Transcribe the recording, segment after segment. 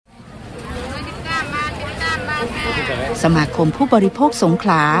สมาคมผู้บริโภคสงข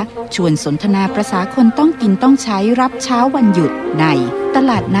ลาชวนสนทนาประษาคนต้องกินต้องใช้รับเช้าวันหยุดในต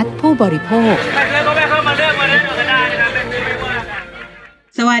ลาดนัดผู้บริโภค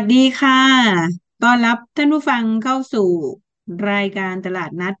สวัสดีค่ะต้อนรับท่านผู้ฟังเข้าสู่รายการตลา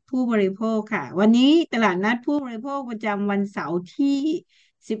ดนัดผู้บริโภคค่ะวันนี้ตลาดนัดผู้บริโภคประจำวันเสาร์ที่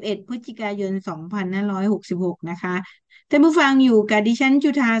11พฤศจิกายน2566นะคะท่านผู้ฟังอยู่กับดิฉันจุ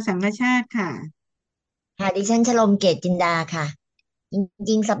ฑาสังฆชาติค่ะค่ะดิฉันชโลมเกตจินดาค่ะจ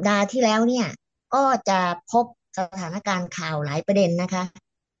ริงๆสัปดาห์ที่แล้วเนี่ยก็จะพบสถานการณ์ข่าวหลายประเด็นนะคะ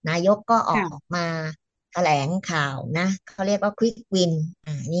นายกก็ออกมาแถลงข่าวนะเขาเรียกว่าควิกวิน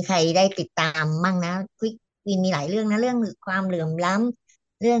มีใครได้ติดตามมั่งนะควิกวินมีหลายเรื่องนะเรื่องความเหลื่อมล้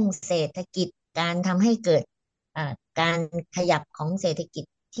ำเรื่องเศรษฐกิจการทำให้เกิดการขยับของเศรษฐกิจ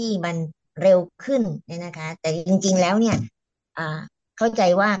ที่มันเร็วขึ้นเนี่ยนะคะแต่จริงๆแล้วเนี่ยเข้าใจ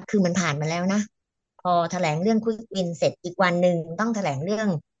ว่าคือมันผ่านมาแล้วนะพอแถลงเรื่องควิกวินเสร็จอีกวันหนึ่งต้องแถลงเรื่อง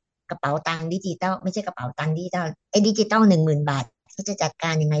กระเป๋าตังค์ดิจิตอลไม่ใช่กระเป๋าตังค์ดิจิตอลดิจิตอล10,000 บาทเขาจะจัดกา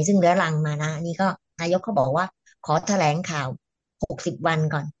รยังไงซึ่งเรื้อรังมานะนี่ก็นายกเขาบอกว่าขอแถลงข่าว60 วัน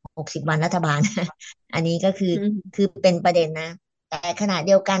ก่อน60 วันรัฐบาล อันนี้ก็คือเป็นประเด็นนะแต่ขณะเ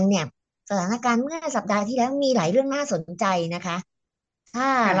ดียวกันเนี่ยสถานการณ์เมื่อสัปดาห์ที่แล้วมีหลายเรื่องน่าสนใจนะคะถ้า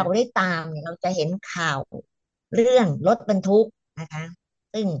เราได้ตามเนี่ยเราจะเห็นข่าวเรื่องรถบรรทุกนะคะ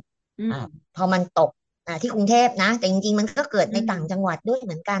ซึ่งพอมันตกที่กรุงเทพนะแต่จริงๆมันก็เกิดในต่างจังหวัดด้วยเ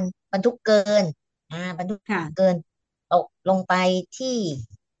หมือนกันบรรทุกเกินบรรทุกเกินตกลงไปที่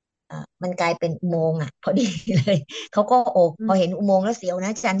มันกลายเป็นอุโมงค์พอดีเลยเขาก็พอเห็นอุโมงค์แล้วเสียวน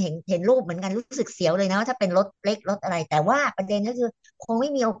ะจันเห็นรูปเหมือนกันรู้สึกเสียวเลยนะว่าถ้าเป็นรถเล็กรถอะไรแต่ว่าประเด็นก็คือคงไม่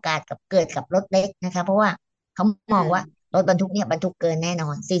มีโอกาสเกิดกับรถเล็กนะคะเพราะว่าเขามองว่ารถบรรทุกเนี่ยบรรทุกเกินแน่นอ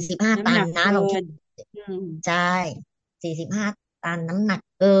น45 ตันนะลองคิดใช่45 ตันน้ำหนัก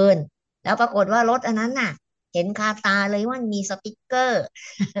เกินแล้วปรากฏว่ารถอันนั้นน่ะเห็นคาตาเลยว่ามีสติกเกอร์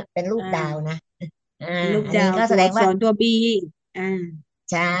เป็นรูปดาวนะรูปอันดานี้วก็แสดงว่าตัวบี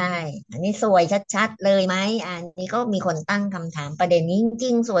ใช่ อันนี้สวยชัดๆเลยไหมอันนี้ก็มีคนตั้งคำถามประเด็นนี้จ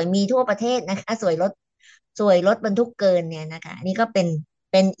ริงๆสวยมีทั่วประเทศนะคะสวยรถบรรทุกเกินเนี่ยนะคะอันนี้ก็เ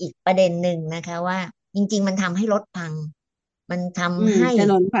ป็นอีกประเด็นหนึ่งนะคะว่าจริงๆมันทำให้รถพังมันทำให้ถ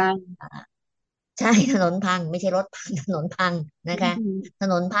นนพังใช่ถนนพังไม่ใช่รถพังถนนพังนะคะถ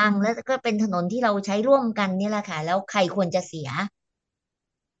นนพังแล้วก็เป็นถนนที่เราใช้ร่วมกันนี่แหละค่ะแล้วใครควรจะเสีย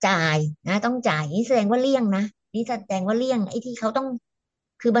จ่ายนะต้องจ่ายนี่แสดงว่าเลี่ยงนะนี่แสดงว่าเลี่ยงไอ้ที่เขาต้อง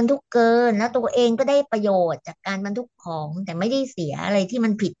คือบรรทุกเกินแล้วตัวเองก็ได้ประโยชน์จากการบรรทุกของแต่ไม่ได้เสียอะไรที่มั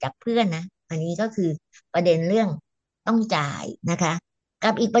นผิดจากเพื่อนนะอันนี้ก็คือประเด็นเรื่องต้องจ่ายนะคะ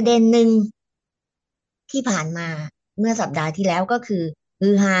กับอีกประเด็นหนึ่งที่ผ่านมาเมื่อสัปดาห์ที่แล้วก็คือฮื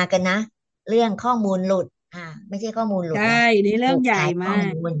อฮากันนะเรื่องข้อมูลหลุดไม่ใช่ข้อมูลหลุดใช่แหละนี่เรื่องใหญ่ถูกขายข้อมา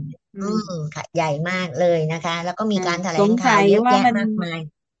กมูลค่ะใหญ่มากเลยนะคะแล้วก็มีการแถลสงงข่าสัยวเยอะแยะว่ามันมากมาย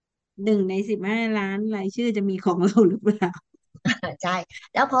 1 ใน 15 ล้านรายชื่อจะมีของเราหรือเปล่าใช่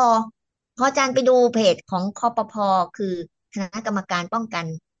แล้วพออาจารย์ไปดูเพจของคปภคือคณะกรรมการป้องกัน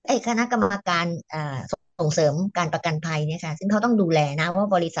คณะกรรมการส่งเสริมการประกันภัยเนี่ยค่ะซึ่งเขาต้องดูแลนะว่า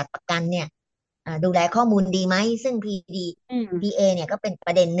บริษัทประกันเนี่ยดูแลข้อมูลดีไหมซึ่ง PA เนี่ยก็เป็นป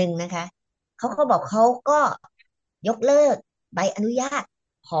ระเด็นหนึ่งนะคะเขาก็บอกเขาก็ยกเลิกใบอนุญาต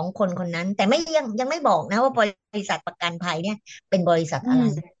ของคนคนนั้นแต่ไม่ยังไม่บอกนะว่าบริษัทประกันภัยเนี่ยเป็นบริษัทอะไร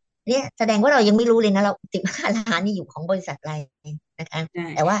เนี่ยแสดงว่าเรายังไม่รู้เลยนะเรา15 ล้านนี่อยู่ของบริษัทอะไรนะคะใช่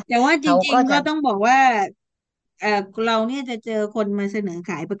แต่ว่าแต่ว่าจเขาริงก็จะๆก็ต้องบอกว่าเราเนี่ยจะเจอคนมาเสนอ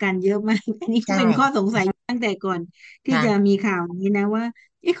ขายประกันเยอะมากอันนี้ก็ใช่เป็นข้อสงสัยตั้งแต่ก่อนที่จะค่ะมีข่าวนี้นะว่า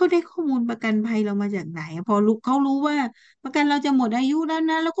เขาได้ข้อมูลประกันภัยเรามาจากไหนพอเขารู้ว่าประกันเราจะหมดอายุแล้ว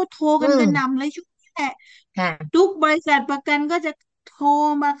นะแล้วก็โทรอืกันกระหมน่ำเลยช่วงนี้แหละค่ะทุกบริษัทประกันก็จะโทร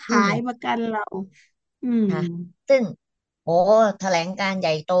มาอืขายปมระกันเราอืม ค่ะซึ่งโอ้แถลงการให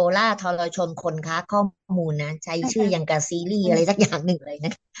ญ่โตล่าทรชนคนค้าข้อมูลนะใช้ชื่ออย่างกับซีรีส์อะไรสักอย่างหนึ่งเลยน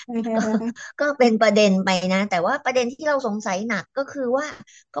ะ ก็ก็เป็นประเด็นไปนะแต่ว่าประเด็นที่เราสงสัยหนักก็คือว่า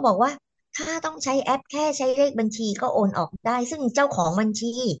ก็บอกว่าถ้าต้องใช้แอปแค่ใช้เลขบัญชีก็โอนออกได้ซึ่งเจ้าของบัญ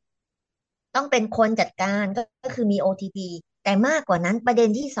ชีต้องเป็นคนจัดการก็คือมี OTP แต่มากกว่านั้นประเด็น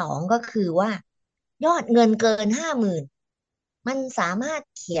ที่สองก็คือว่ายอดเงินเกิน50,000มันสามารถ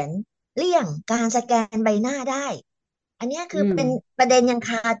เขียนเลี่ยงการสแกนใบหน้าได้อันเนี้ยอืคือเป็นมประเด็นยังค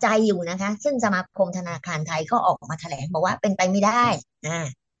าใจอยู่นะคะซึ่งสมาคมธนาคารไทยก็ออกมาแถลงบอกว่าเป็นไปไม่ได้อ่า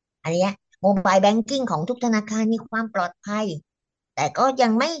อันเนี้ยโมบายแบงกิ้งของทุกธนาคารมีความปลอดภัยแต่ก็ยั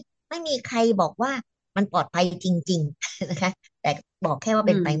งไม่มีใครบอกว่ามันปลอดภัยจริงๆนะคะแต่บอกแค่ว่าอืเ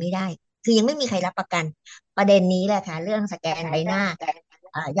ป็นไปไม่มได้คือยังไม่มีใครรับประกันประเด็นนี้แหละค่ะเรื่องสแกนใบหน้า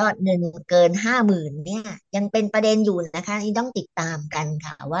ยอดเงินเกิน50,000เนี่ยยังเป็นประเด็นอยู่นะคะนี่ต้องติดตามกัน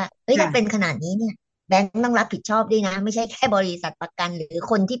ค่ะว่าเฮ้ยถ้าเป็นค่ะขนาดนี้เนี่ย แบงค์ต้องรับผิดชอบด้วยนะไม่ใช่แค่บริษัทประกันหรือ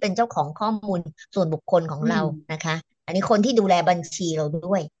คนที่เป็นเจ้าของข้อมูลส่วนบุคคลของเราอืมนะคะอันนี้คนที่ดูแลบัญชีเรา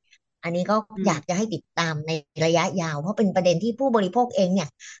ด้วยอันนี้ก็อืมอยากจะให้ติดตามในระยะยาวเพราะเป็นประเด็นที่ผู้บริโภคเองเนี่ย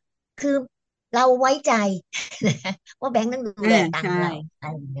คือเราไว้ใจนะคะว่าแบงค์ต้องดูอ่าแลตังใช่ ค์เราอะ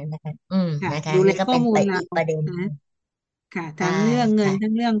ไรอย่างนั้นนะคะค่ะนะคะดูแลนี่ก็เป็นไปข้อมูลเราอีกประเด็นนะค่ะใช่ทั้งเรื่องเงินค่ะทั้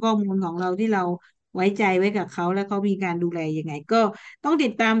งเรื่องข้อมูลของเราที่เราไว้ใจไว้กับเขาแล้วเขามีการดูแลยังไงก็ต้องติ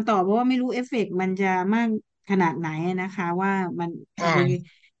ดตามต่อเพราะว่าไม่รู้เอฟเฟกต์มันจะมากขนาดไหนนะคะว่ามันเอาไปค่ะ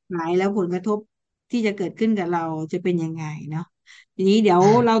ขายแล้วผลกระทบที่จะเกิดขึ้นกับเราจะเป็นยังไงเนาะทีนี้เดี๋ยว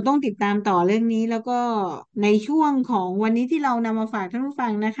เราค่ะต้องติดตามต่อเรื่องนี้แล้วก็ในช่วงของวันนี้ที่เรานำมาฝากท่านผู้ฟั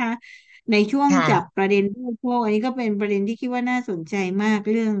งนะคะในช่วงจับค่ะประเด็นผู้บริโภคอันนี้ก็เป็นประเด็นที่คิดว่าน่าสนใจมาก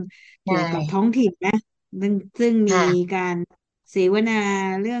เรื่องใช่เกี่ยวกับท้องถิ่นนะ ซึ่งมีค่ะการเสวนา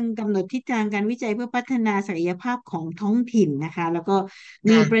เรื่องกำหนดทิศทางการวิจัยเพื่อพัฒนาศักยภาพของท้องถิ่นนะคะแล้วก็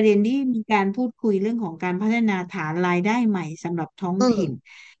มีประค่ะเด็นที่มีการพูดคุยเรื่องของการพัฒนาฐานรายได้ใหม่สำหรับท้องอืมถิ่น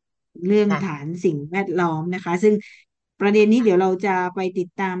เรื่องฐาค่ะนสิ่งแวดล้อมนะคะซึ่งประเด็นนี้เดี๋ยวเราจะไปติด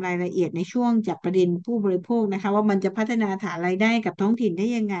ตามรายละเอียดในช่วงจากประเด็นผู้บริโภคนะคะว่ามันจะพัฒนาฐานรายได้กับท้องถิ่นได้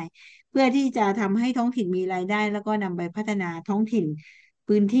ยังไงเพื่อที่จะทำให้ท้องถิ่นมีรายได้แล้วก็นำไปพัฒนาท้องถิ่น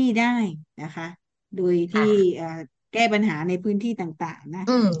พื้นที่ได้นะคะ โดยที่ค่ะเอ่อแก้ปัญหาในพื้นที่ต่างๆนะ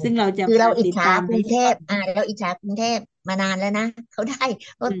อืมซึ่งเราจะคือมาเราอิจฉาติดตามกรุงเทในช่วงพเราอิจฉากรุงเทพมานานแล้วนะเขาได้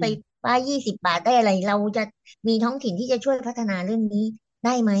รถไฟอืมฟ้า20 บาทได้อะไรเราจะมีท้องถิ่นที่จะช่วยพัฒนาเรื่องนี้ไ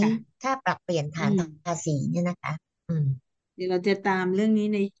ด้ไหมค่ะถ้าปรับเปลี่ยนอืฐานมภาษีเนี่ยนะคะอืมเดี๋ยวเราจะตามเรื่องนี้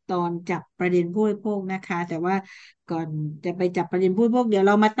ในตอนจับประเด็นผู้บริโภคนะคะแต่ว่าก่อนจะไปจับประเด็นผู้บริโภคเดี๋ยวเ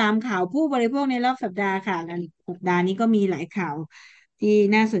รามาตามข่าวผู้บริโภคในรอบสัปดาห์ค่ะและสัปดาห์นี้ก็มีหลายข่าวที่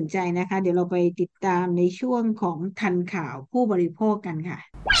น่าสนใจนะคะเดี๋ยวเราไปติดตามในช่วงของทันข่าวผู้บริโภคกันค่ะ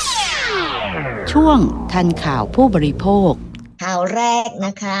ช่วงทันข่าวผู้บริโภคข่าวแรกน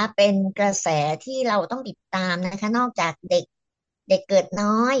ะคะเป็นกระแสที่เราต้องติดตามนะคะนอกจากเด็กเกิด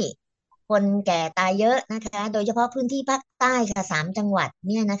น้อยคนแก่ตายเยอะนะคะโดยเฉพาะพื้นที่ภาคใต้ค่ะ3 จังหวัดเ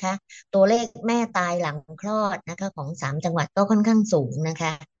นี่ยนะคะตัวเลขแม่ตายหลังคลอดนะคะของ3 จังหวัดก็ค่อนข้างสูงนะค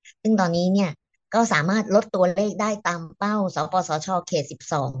ะซึ่งตอนนี้เนี่ยก็สามารถลดตัวเลขได้ตามเป้าสปสชเขต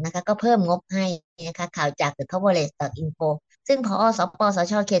 12นะคะก็เพิ่มงบให้นะคะข่าวจาก The Coverage.info ซึ่งผอสปส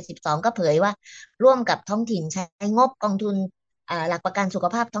ชเขต 12ก็เผยว่าร่วมกับท้องถิ่นใช้งบกองทุน หลักประกันสุข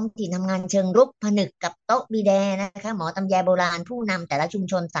ภาพท้องถิ่นทำงานเชิงรุกผนึกกับโต๊ะบีแดนะคะหมอตำแยโบราณผู้นำแต่ละชุม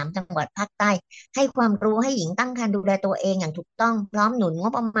ชน3 จังหวัดภาคใต้ให้ความรู้ให้หญิงตั้งครรภ์ดูแลตัวเองอย่างถูกต้องพร้อมหนุนง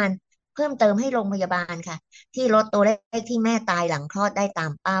บประมาณเพิ่มเติมให้โรงพยาบาลค่ะที่ลดตัวเลขที่แม่ตายหลังคลอดได้ตา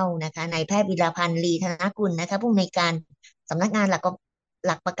มเป้านะคะนายแพทย์วิรพันธ์ลีธนกุลนะคะผู้อำนวยการสำนักงานห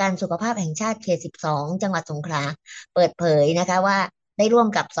ลักประกันสุขภาพแห่งชาติเขต 12จังหวัดสงขลาเปิดเผยนะคะว่าได้ร่วม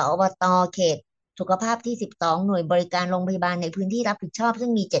กับสอบตเขต สุขภาพที่12หน่วยบริการโรงพยาบาลในพื้นที่รับผิดชอบซึ่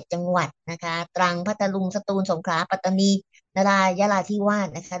งมี7 จังหวัดนะคะตรังพัทลุงสตูลสงขลาปัตตานีนรายะลาธิวาส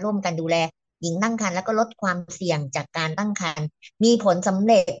นะคะร่วมกันดูแลหญิงตั้งครรภ์แล้วก็ลดความเสี่ยงจากการตั้งครรภ์มีผลสำเ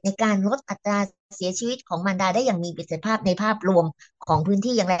ร็จในการลดอัตราเสียชีวิตของมารดาได้อย่างมีประสิทธิภาพในภาพรวมของพื้น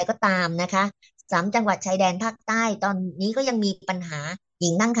ที่อย่างไรก็ตามนะคะ3 จังหวัดชายแดนภาคใต้ตอนนี้ก็ยังมีปัญหาหญิ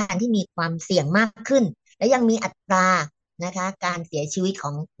งตั้งครรภ์ที่มีความเสี่ยงมากขึ้นและยังมีอัตรานะคะการเสียชีวิตข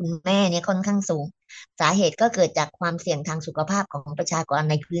องคุณแม่เนี่ยค่อนข้างสูง สาเหตุก็เกิดจากความเสี่ยงทางสุขภาพของประชากร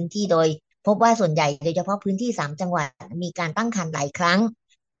ในพื้นที่โดยพบว่าส่วนใหญ่โดยเฉพาะพื้นที่3 จังหวัดมีการตั้งครรภ์หลายครั้ง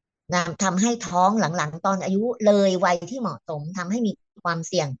นะทำให้ท้องหลังๆตอนอายุเลยวัยที่เหมาะสมทำให้มีความ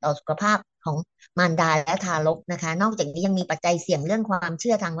เสี่ยงต่อสุขภาพของมารดาและทารกนะคะนอกจากนี้ยังมีปัจจัยเสี่ยงเรื่องความเ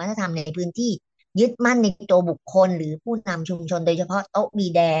ชื่อทางวัฒนธรรมในพื้นที่ยึดมั่นในตัวบุคคลหรือผู้นำชุมชนโดยเฉพาะโต๊ะบี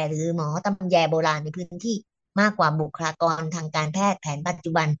แดหรือหมอตำแยโบราณในพื้นที่มากกว่าบุคลากรทางการแพทย์แผนปัจ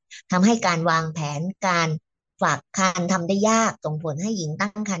จุบัน ทำให้การวางแผนการฝากครรภ์ทำได้ยากส่งผลให้หญิงตั้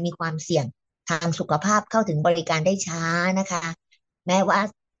งครรภ์มีความเสี่ยงทางสุขภาพเข้าถึงบริการได้ช้านะคะแม้ว่า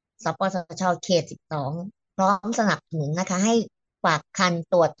สปสชเขต 12พร้อมสนับสนุนนะคะให้ฝากครรภ์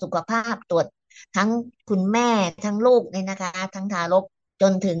ตรวจสุขภาพตรวจทั้งคุณแม่ทั้งลูกเนี่ยนะคะทั้งทารกจ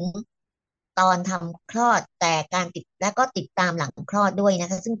นถึงตอนทำคลอดแต่การติดและก็ติดตามหลังคลอดด้วยนะ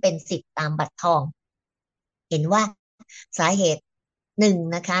คะซึ่งเป็นสิทธิตามบัตรทอง เห็นว่าสาเหตุ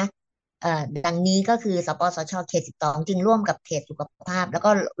1นะคะดังนี้ก็คือสปสชเขต 12จึงร่วมกับเขตสุขภาพแล้วก็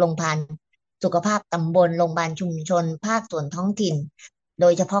โรงพยาบาลสุขภาพตำบลโรงพยาบาลชุมชนภาคส่วนท้องถิ่นโด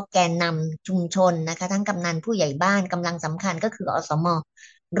ยเฉพาะแกนนำชุมชนนะคะทั้งกำนันผู้ใหญ่บ้านกำลังสำคัญก็คืออสม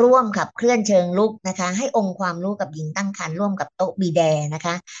ร่วมขับเคลื่อนเชิงลุกนะคะให้องค์ความรู้กับหญิงตั้งครรภ์ร่วมกับโต๊ะบีแดนะค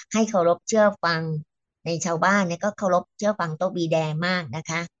ะให้เคารพเชื่อฟังในชาวบ้านเนี่ยก็เคารพเชื่อฟังโต๊ะบีแดมากนะ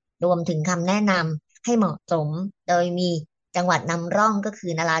คะรวมถึงคำแนะนำ ให้เหมาะสมโดยมี จังหวัดนำร่องก็คื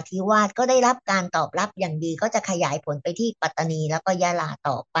อนราธิวาสก็ได้รับการตอบรับอย่างดีก็จะขยายผลไปที่ปัตตานีแล้วก็ยะลา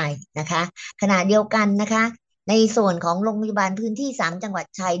ต่อไปนะคะขณะเดียวกันนะคะในส่วนของโรงพยาบาลพื้นที่3 จังหวัด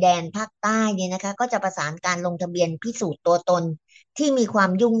ชายแดนภาคใต้เนี่ยนะคะก็จะประสานการลงทะเบียนพิสูจน์ตัวตนที่มีควา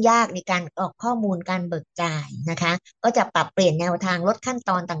มยุ่งยากในการกรอกข้อมูลการเบิกจ่ายนะคะก็จะปรับเปลี่ยนแนวทางลดขั้น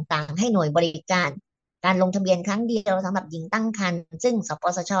ตอนต่างๆให้หน่วยบริการลงทะเบียนครั้งเดียวสำหรับหญิงตั้งครรภ์ซึ่งสป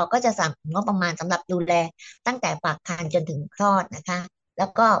สชก็จะสั่งงบประมาณสำหรับดูแลตั้งแต่ฝากครรภ์จนถึงคลอดนะคะแล้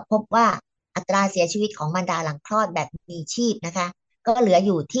วก็พบว่าอัตราเสียชีวิตของมารดาหลังคลอดแบบมีชีพนะคะก็เหลืออ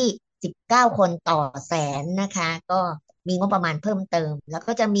ยู่ที่19 คนต่อแสนนะคะก็มีงบประมาณเพิ่มเติมแล้ว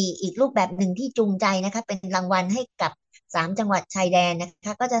ก็จะมีอีกรูปแบบหนึ่งที่จูงใจนะคะเป็นรางวัลให้กับ3 จังหวัดชายแดนนะค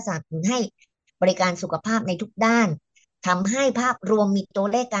ะก็จะสนับสนุนให้บริการสุขภาพในทุกด้านทำให้ภาพรวมมีตัว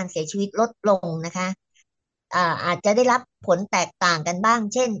เลขการเสียชีวิตลดลงนะคะอาจจะได้รับผลแตกต่างกันบ้าง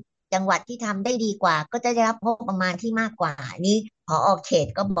เช่นจังหวัดที่ทำได้ดีกว่าก็จะได้รับงบประมาณที่มากกว่านี้ผอ.เขต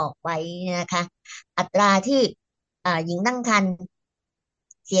ก็บอกไว้นะคะอัตราที่หญิงตั้งครรภ์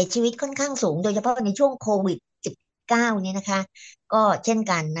เสียชีวิตค่อนข้างสูงโดยเฉพาะในช่วงโควิด19เนี่ยนะคะก็เช่น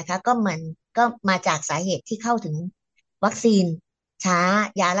กันนะคะก็เหมือนก็มาจากสาเหตุที่เข้าถึงวัคซีนช้า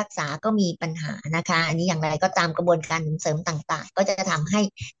ยารักษาก็มีปัญหานะคะอันนี้อย่างไรก็ตามกระบวนการเสริมต่างๆก็จะทำให้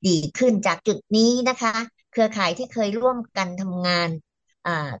ดีขึ้นจากจุดนี้นะคะเครือข่ายที่เคยร่วมกันทำงาน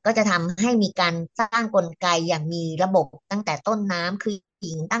ก็จะทำให้มีการสร้างกลไกอย่างมีระบบตั้งแต่ต้นน้ำคือห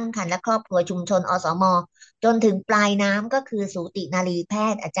ญิงตั้งครรภ์และครอบครัวชุมชนอสมจนถึงปลายน้ำก็คือสูตินารีแพ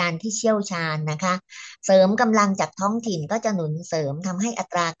ทย์อาจารย์ที่เชี่ยวชาญนะคะเสริมกำลังจากท้องถิ่นก็จะหนุนเสริมทำให้อั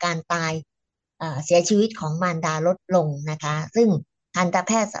ตราการตายเสียชีวิตของมารดาลดลงนะคะซึ่งทันตแ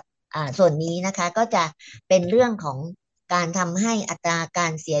พทย์ส่วนนี้นะคะก็จะเป็นเรื่องของการทำให้อัตรากา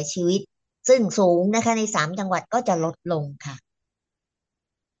รเสียชีวิตซึ่งสูงนะคะใน3 จังหวัดก็จะลดลงค่ะ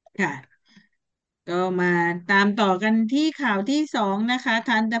ค่ะก็มาตามต่อกันที่ข่าวที่2นะคะ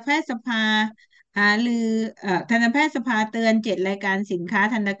ทันตแพทยสภาหารือทันตแพทยสภาเตือน7 รายการสินค้า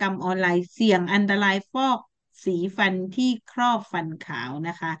ทันตกรรมออนไลน์เสี่ยงอันตรายฟอกสีฟันที่ครอบฟันขาวน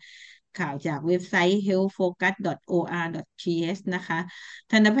ะคะข่าวจากเว็บไซต์ healthfocus.or.th นะคะ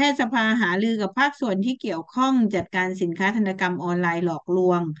ทันตแพทยสภาหารือกับภาคส่วนที่เกี่ยวข้องจัดการสินค้าทันตกรรมออนไลน์หลอกล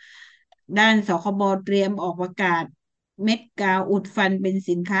วงด้านสคบเตรียมออกประกาศ เม็ดกาวอุดฟันเป็น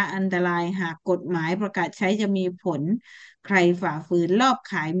สินค้าอันตรายหากกฎหมายประกาศใช้จะมีผลใครฝ่าฝืนรอบ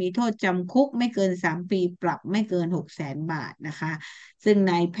ขายมีโทษจำคุกไม่เกิน3 ปีปรับไม่เกิน600,000 บาทนะคะซึ่ง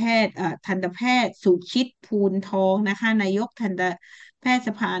นายแพทย์ทันตแพทย์สุชิตภูลทองนะคะนายกทันตแพทยส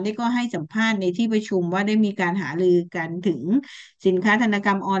ภาได้ก็ให้สัมภาษณ์ในที่ประชุมว่าได้มีการหารือกันถึงสินค้าทันตกร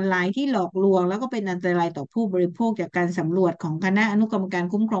รมออนไลน์ที่หลอกลวงแล้วก็เป็นอันตรายต่อผู้บริโภคจากการสำรวจของคณะอนุกรรมการ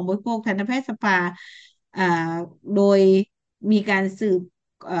คุ้มครองผู้บริโภคทันตแพทยสภา อ่าโดยมีการ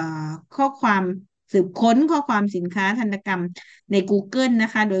อ่าข้อความสืบค้นข้อความสินค้าทันตกรรมใน Google น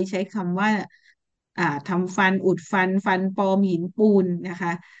ะคะโดยใช้คำว่าทำฟันอุดฟันฟันปลอมหินปูนนะค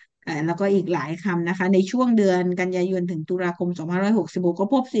ะแล้วก็อีกหลายคำนะคะในช่วงเดือนกันยายนถึงตุลาคม2566ก็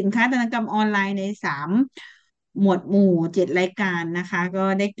พบสินค้าทันตกรรมออนไลน์ใน3 หมวดหมู่7 รายการนะคะก็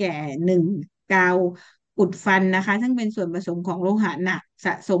ได้แก่1กาวอุดฟันนะคะซึ่งเป็นส่วนผสมของโลหะหนักส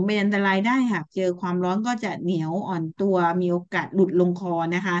ะสมเป็นอันตรายได้หากเจอความร้อนก็จะเหนียวอ่อนตัวมีโอกาสหลุดลงคอ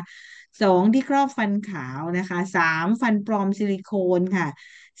นะคะ2ที่ครอบฟันขาวนะคะ3ฟันปลอมซิลิโคนค่ะ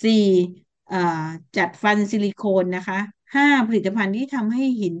4เอ่อจัดฟันซิลิโคนนะคะ5ผลิตภัณฑ์ที่ทำให้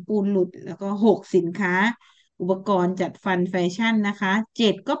หินปูนหลุดแล้วก็6สินค้าอุปกรณ์จัดฟันแฟชั่นนะคะ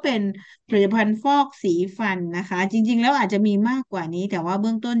7ก็เป็นผลิตภัณฑ์ฟอกสีฟันนะคะจริงๆแล้วอาจจะมีมากกว่านี้แต่ว่าเ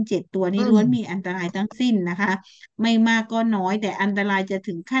บื้องต้น7 ตัวนี้ล้วนมีอันตรายทั้งสิ้นนะคะไม่มากก็น้อยแต่อันตรายจะ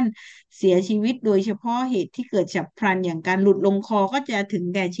ถึงขั้นเสียชีวิตโดยเฉพาะเหตุที่เกิดฉับพลันอย่างการหลุดลงคอก็จะถึง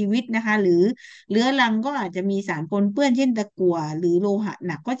แก่ชีวิตนะคะหรือเรื้อรังก็อาจจะมีสารปนเปื้อนเช่นตะกั่วหรือโลหะห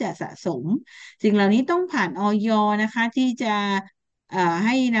นักก็จะสะสมสิ่งเหล่านี้ต้องผ่านอยนะคะที่จะใ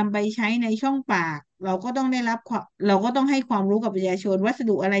ห้นำไปใช้ในช่องปากเราก็ต้องให้ความรู้กับประชาชนวัส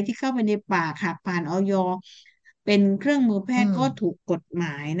ดุอะไรที่เข้าไปในปากหากผ่านอยเป็นเครื่องมือแพทย์ก็ถูกกฎหม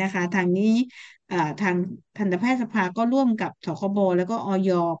ายนะคะทางนี้ทางทันตแพทยสภาก็ร่วมกับสคบแล้วก็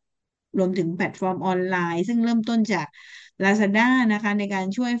รวมถึงแพลตฟอร์มออนไลน์ซึ่งเริ่มต้นจาก Lazada นะคะในการ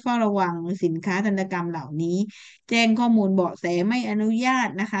ช่วยเฝ้าระวังสินค้าทันตกรรมเหล่านี้แจ้งข้อมูลเบาะแสไม่อนุญาต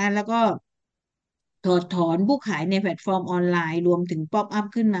นะคะแล้วก็ถอดถอนผู้ขายในแพลตฟอร์มออนไลน์รวมถึงป๊อปอัพ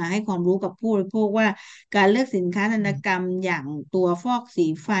ขึ้นมาให้ความรู้กับผู้บริโภคว่าการเลือกสินค้าทันตกรรมอย่างตัวฟอกสี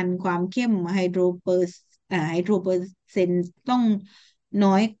ฟันความเข้มไฮโดรเปอร์เซนต์ต้อง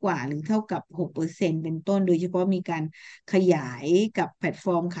น้อยกว่าหรือเท่ากับ6%เป็นต้นโดยเฉพาะมีการขยายกับแพลตฟ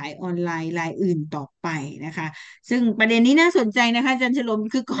อร์มขายออนไลน์รายอื่นต่อไปนะคะซึ่งประเด็นนี้น่าสนใจนะคะอาจารย์ชโลม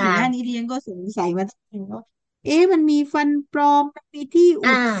คือก่อนหน้านี้ค่ะดิฉันก็สงสัยมาตั้งนานว่า มันมีฟันปลอมมันมีที่อุอ่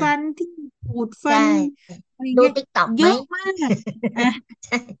าดฟันที่ขูดฟัใช่นอะไรดูเงี้ยติ๊กต็อกไหม เยอะมากอ่ะ ใ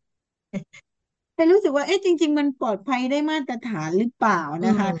ช่แต่รู้สึกว่าจริงๆมันปลอดภัยได้มาตรฐานหรือเปล่าอืน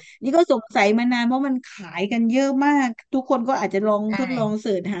ะคะมนี่ก็สงสัยมานานเพราะมันขายกันเยอะมากทุกคนก็อาจจะลองใชทดลอง่เ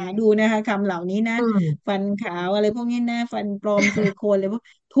สิร์ชหาดูนะคะคำเหล่านี้นะอืม ฟันขาวอะไรพวกนี้นะฟันปลอมซิลิโคนอะไรพวก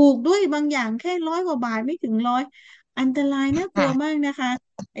ถูกด้วยบางอย่างแค่100 กว่าบาทไม่ถึงร้อยอันตรายน่ากลัวมาค่ะกนะคะ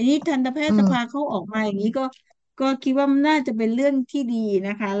อันนี้ทันตแพทอืมยสภาเขาออกมาอย่างนี้ก็คิดว่ามันน่าจะเป็นเรื่องที่ดีน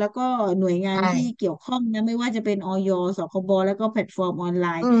ะคะแล้วก็หน่วยงานใช่ที่เกี่ยวข้องนะไม่ว่าจะเป็นอยสคบแล้วก็แพลตฟอร์มออนไล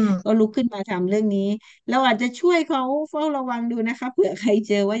น์อืมก็ลุกขึ้นมาทำเรื่องนี้ เราอาจจะช่วยเขาเฝ้าระวังดูนะคะเผื่อใครเ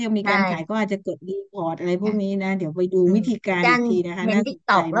จอว่ายังมีใช่การขายก็อาจจะกดรีพอร์ตอะไรพวกนี้นะเดี๋ยวไปดูอืมวิธีการอีกอาจารย์ทีนะคะเห็นน่าสนใจติ๊ก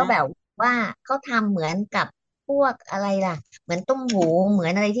ต็อกแล้วมากแบบว่าเขาทำเหมือนกับพวกอะไรล่ะเหมือนตุ้มหูเหมือ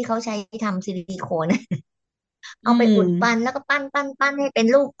นอะไรที่เขาใช้ทำซิลิโคนนะ อืเอาไปอุดฟันมแล้วก็ปั้นให้เป็น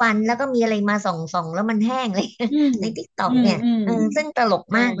รูปฟันแล้วก็มีอะไรมาส่องแล้วมันแห้งเลย อืม ในติ๊กต็ออืกเนี่ยมอืมซึ่งตลก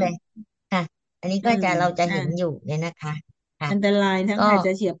ใช่มากเลยค่ะอันนี้อืมก็จะเราจะเห็นออ่ายู่เนี่ยนะคะค่ะอันตรายทั้งก็อาจจ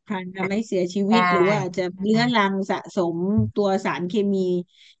ะเฉียบพลันทำให้เสียชีวิใช่ตหรือว่าอาจจะเรื้อค่ะรังสะสมตัวสารเคมี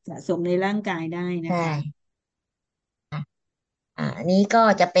สะสมในร่างกายได้ใช่นะคะค่ะ อันนี้ก็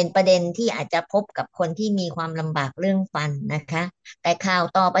จะเป็นประเด็นที่อาจจะพบกับคนที่มีความลำบากเรื่องฟันนะคะแต่ข่าว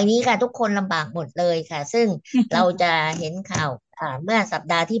ต่อไปนี้ค่ะทุกคนลำบากหมดเลยค่ะซึ่งเราจะเห็นข่าวเมื่อสัป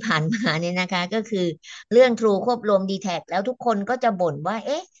ดาห์ที่ผ่านมาเนี่ยนะคะก็คือเรื่อง True ควบรวม d-tac แล้วทุกคนก็จะบ่นว่าเ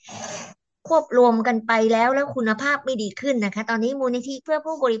อ๊ะควบรวมกันไปแล้วคุณภาพไม่ดีขึ้นนะคะตอนนี้มูลนิธิเพื่อ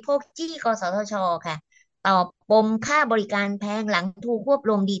ผู้บริโภคจี้กสทชค่ะตอบปมค่าบริการแพงหลังถูกควบ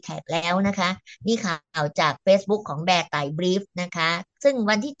รวม d-tac แล้วนะคะ นี่ข่าวจาก Facebook ของแบร์ไต่บรีฟนะคะซึ่ง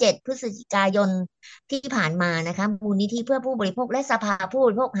วันที่7พฤศจิกายนที่ผ่านมานะคะมูลนิธิเพื่อผู้บริโภคและสภาผู้บ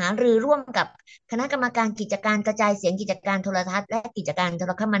ริโภคหารือร่วมกับคณะกรรมการกิจการกระจายเสียงกิจการโทรทัศน์และกิจการโท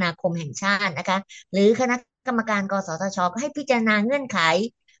รคมนาคมแห่งชาตินะคะหรือคณะกรรมการกสทชก็ให้พิจารณาเงื่อนไข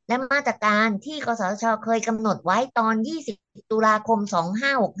และมาตรการที่กสทชเคยกำหนดไว้ตอน20ตุลาคม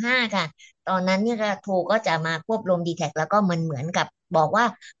2565ค่ะตอนนั้นเนี่ยก็ทูก็จะมาควบรวมดีแท็กแล้วก็เหมือนกับบอกว่า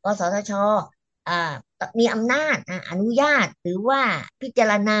กสทช อ่ามีอำนาจอนุญาตหรือว่าพิจา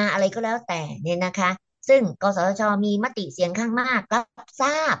รณาอะไรก็แล้วแต่เนี่ยนะคะซึ่งกสทชมีมติเสียงข้างมากรับท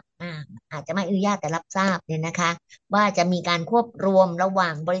ราบอาจจะไม่อนุญาตแต่รับทราบเนี่ยนะคะว่าจะมีการควบรวมระหว่า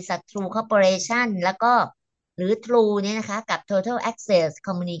งบริษัท True Corporation แล้วก็หรือ True เนี่ยนะคะกับ Total Access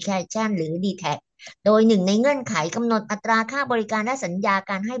Communication หรือ d-tac โดยหนึ่งในเงื่อนไขกำหนดอัตราค่าบริการและสัญญา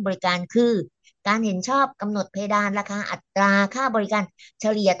การให้บริการคือการเห็นชอบกำหนดเพดานราคาอัตราค่าบริการ เฉ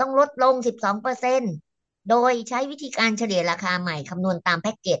ลี่ยต้องลดลง 12%โดยใช้วิธีการเฉลี่ยราคาใหม่คำนวณตามแ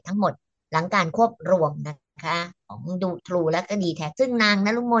พ็กเกจทั้งหมดหลังการควบรวมนะคะของดูทรูและก็ดีแท็ซึ่งนางน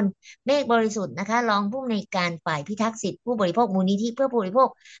ฤมลเมฆบริสุทธิ์นะคะรองผู้อำนวยการฝ่ายพิทักษ์สิทธิผู้บริโภคมูลนิธิเพื่อผู้บริโภค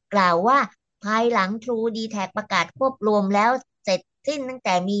กล่าวว่าภายหลังทรูดีแท็ประกาศควบรวมแล้วเสร็จสิ้นตั้งแ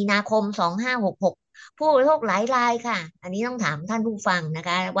ต่มีนาคม2566ผู้บริโภคหลายรายค่ะอันนี้ต้องถามท่านผู้ฟังนะค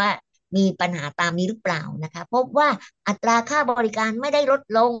ะว่ามีปัญหาตามนี้หรือเปล่านะคะพบว่าอัตราค่าบริการไม่ได้ลด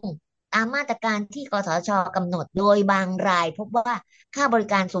ลงตามมาตรการที่กสทชกำหนดโดยบางรายพบว่าค่าบริ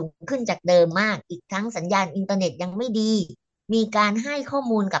การสูงขึ้นจากเดิมมากอีกทั้งสัญญาณอินเทอร์เน็ตยังไม่ดีมีการให้ข้อ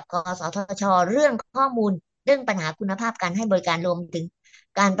มูลกับกสทชเรื่องข้อมูลเรื่องปัญหาคุณภาพการให้บริการรวมถึง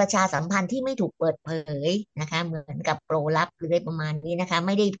การประชาสัมพันธ์ที่ไม่ถูกเปิดเผยนะคะเหมือนกับโปรลับหรืออะไรประมาณนี้นะคะไ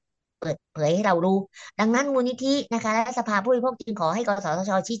ม่ได้เปิดเผยให้เรารู้ ดังนั้นมูลนิธินะคะและสภาผู้บริโภคจึงขอให้กสท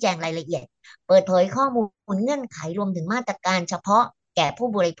ชชี้แจงรายละเอียดเปิดเผยข้อมูลเงื่อนไขรวมถึงมาตรการเฉพาะแก่ผู้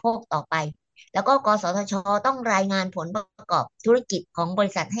บริโภคต่อไปแล้วก็กสทชต้องรายงานผลประกอบธุรกิจของบ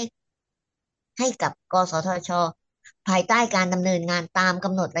ริษัทให้กับกสทชภายใต้การดำเนินงานตามก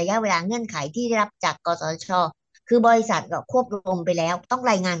ำหนดระยะเวลาเงื่อนไขที่ได้รับจากกสทชคือบริษัทก็ควบรวมไปแล้วต้อง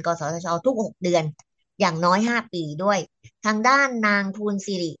รายงานกสทชทุก6 เดือนอย่างน้อย5 ปีด้วยทางด้านนางภูล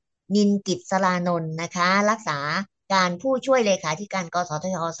สิรินินกิจสรานนท์นะคะรักษาการผู้ช่วยเลขาธิการกสท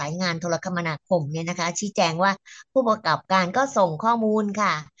ชสายงานโทรคมนาคมเนี่ยนะคะชี้แจงว่าผู้ประกอบการก็ส่งข้อมูลค่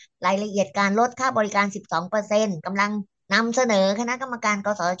ะรายละเอียดการลดค่าบริการ12%กำลังนำเสนอคณะกรรมการก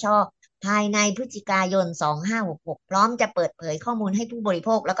สทชภายในพฤศจิกายน2566พร้อมจะเปิดเผยข้อมูลให้ผู้บริโภ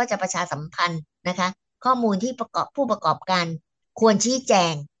คแล้วก็จะประชาสัมพันธ์นะคะข้อมูลที่ผู้ประกอบการควรชี้แจ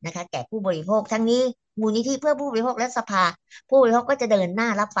งนะคะแก่ผู้บริโภคทั้งนี้มูลนิธิเพื่อผู้บริโภคและสภาผู้บริโภคก็จะเดินหน้า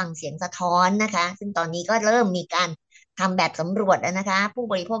รับฟังเสียงสะท้อนนะคะซึ่งตอนนี้ก็เริ่มมีการทำแบบสำรวจแล้วนะคะผู้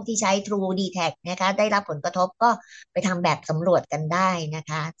บริโภคที่ใช้ True d-tac นะคะได้รับผลกระทบก็ไปทำแบบสำรวจกันได้นะ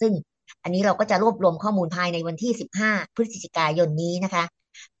คะซึ่งอันนี้เราก็จะรวบรวมข้อมูลภายในวันที่15พฤศจิกายนนี้นะคะ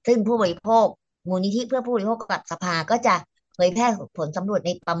ซึ่งผู้บริโภคมูลนิธิเพื่อผู้บริโภคกับสภาก็จะเผยแพร่ผลสำรวจใน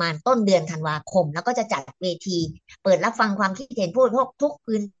ประมาณต้นเดือนธันวาคมแล้วก็จะจัดเวทีเปิดรับฟังความคิดเห็นผู้บริโภคทุก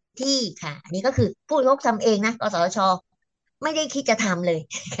พื้น ที่ค่ะอันนี้ก็คือผู้บริโภคทำเองนะกสทชไม่ได้คิดจะทำเลย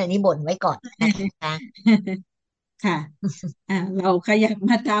อันนี้บ่นไว้ก่อนนะคะ ค่ะเราขยับ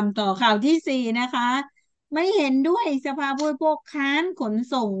มาตามต่อข่าวที่สี่นะคะ ไม่เห็นด้วยสภาผู้บริโภคค้านขน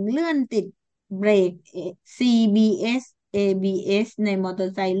ส่งเลื่อนติดเบรก CBS ABS ในมอเตอ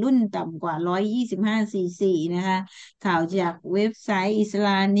ร์ไซค์รุ่นต่ำกว่า125ซีซีนะคะข่าวจากเว็บไซต์อิสล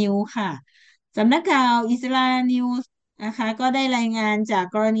านิวค่ะสำนักข่าวอิสลานิวนะคะก็ได้รายงานจาก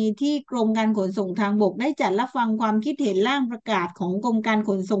กรณีที่กรมการขนส่งทางบกได้จัดรับฟังความคิดเห็นร่างประกาศของกรมการข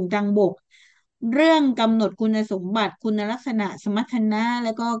นส่งทางบก เรื่องกำหนดคุณสมบัติคุณลักษณะสมรรถนะแ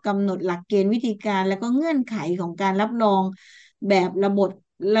ล้วก็กำหนดหลักเกณฑ์วิธีการแล้วก็เงื่อนไขของการรับรองแบบระ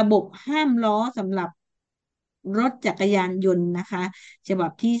บบห้ามล้อสำหรับรถจักรยานยนต์นะคะฉบั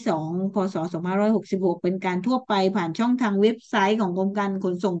บที่2พศ2566เป็นการทั่วไปผ่านช่องทางเว็บไซต์ของกรมการข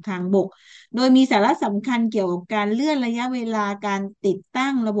นส่งทางบกโดยมีสาระสำคัญเกี่ยวกับการเลื่อนระยะเวลาการติดตั้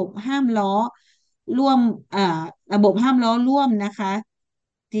งระบบห้ามล้อร่วมอ่าระบบห้ามล้อร่วมนะคะ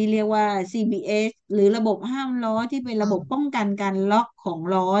ที่เรียกว่า CBS หรือระบบห้ามล้อที่เป็นระบบป้องกันการล็อกของ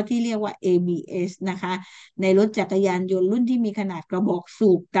ล้อที่เรียกว่า ABS นะคะในรถจักรยานยนต์รุ่นที่มีขนาดกระบอกสู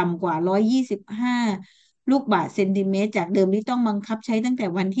บต่ำกว่า125ลูกบาศก์เซนติเมตรจากเดิมที่ต้องบังคับใช้ตั้งแต่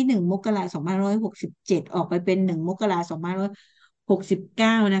วันที่1มกราคม2567ออกไปเป็น1มกราคม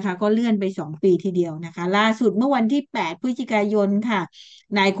2569นะคะก็เลื่อนไป2ปีทีเดียวนะคะล่าสุดเมื่อวันที่8พฤศจิกายนค่ะ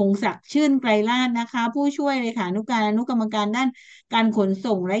นายคงศักดิ์ชื่นไกรลาภนะคะผู้ช่วยเลขานุการอนุกรรมการด้านการขน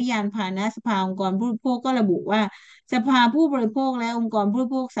ส่งและยานพาหนะสภาองค์กรผู้บริโภคก็ระบุว่าสภาผู้บริโภคและองค์กรผู้บริ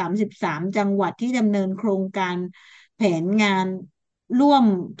โภค33จังหวัดที่ดำเนินโครงการแผนงานร่วม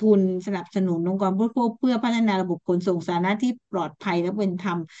ทุนสนับสนุนองค์กรผู้บริโภคเพื่อพัฒนาระบบขนส่งสาธารณะที่ปลอดภัยและเป็นธร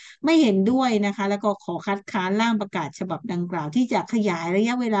รมไม่เห็นด้วยนะคะแล้วก็ขอคัดค้านร่างประกาศฉบับดังกล่าวที่จะขยายระย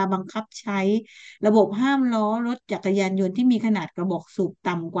ะเวลาบังคับใช้ระบบห้ามล้อรถจักรยานยนต์ที่มีขนาดกระบอกสูบ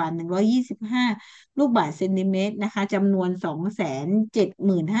ต่ำกว่า125ลูกบาศก์เซนติเมตรนะคะจำนวน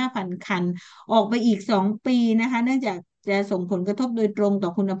275,000 คันออกไปอีก2ปีนะคะเนื่องจากจะส่งผลกระทบโดยตรงต่อ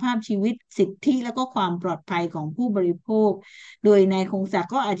คุณภาพชีวิตสิทธิและก็ความปลอดภัยของผู้บริโภคโดยนายคงศัก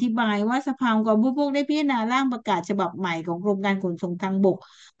ดิ์ก็อธิบายว่าสภาองค์กรผู้บริโภคได้พิจารณาร่างประกาศฉบับใหม่ของกรมการขนส่งทางบก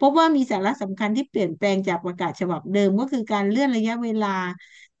พบว่ามีสาระสำคัญที่เปลี่ยนแปลงจากประกาศฉบับเดิมก็คือการเลื่อนระยะเวลา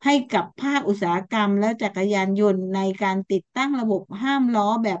ให้กับภาคอุตสาหกรรมและจักรยานยนต์ในการติดตั้งระบบห้ามล้อ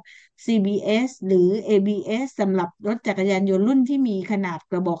แบบ CBS หรือ ABS สำหรับรถจักรยานยนต์รุ่นที่มีขนาด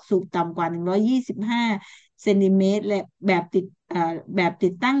กระบอกสูบต่ำกว่า125เซนติเมตรและแบบติ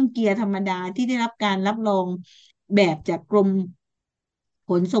ดตั้งเกียร์ธรรมดาที่ได้รับการรับรองแบบจากกรมข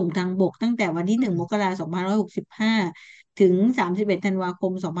นส่งทางบกตั้งแต่วันที่1มกราคม2565ถึง31ธันวาค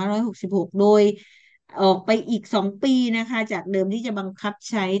ม2566โดยออกไปอีก2ปีนะคะจากเดิมที่จะบังคับ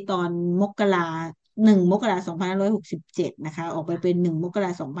ใช้ตอนมกรา1มกราคม2567นะคะออกไปเป็น1มกร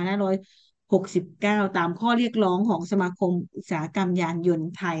าคม2569ตามข้อเรียกร้องของสมาคมอุตสาหกรรมยานยนต์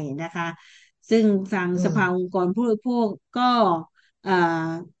ไทยนะคะซึ่งทางสภาองค์กรผู้บริโภคก็เอ่อ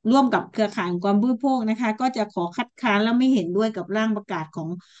ร่วมกับเครือข่ายองค์กรผู้บริโภคนะคะก็จะขอคัดค้านและไม่เห็นด้วยกับร่างประกาศของ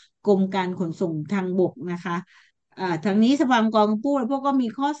กรมการขนส่งทางบกนะคะทั้งนี้สภาองค์กรผู้บริโภคก็มี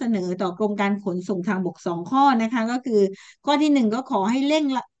ข้อเสนอต่อกรมการขนส่งทางบก2 ข้อนะคะก็คือข้อที่1ก็ขอให้เร่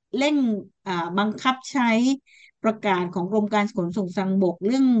งบังคับใช้ประกาศของกรมการขนส่งทางบกเ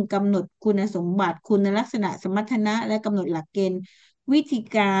รื่องกำหนดคุณสมบัติคุณลักษณะสมรรถนะและกำหนดหลักเกณฑ์วิธี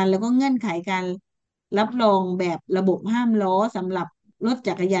การแล้วก็เงื่อนไขการรับรองแบบระบบห้ามล้อสำหรับรถ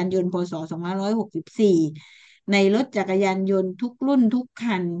จักรยานยนต์พศ2564ในรถจักรยานยนต์ทุกรุ่นทุก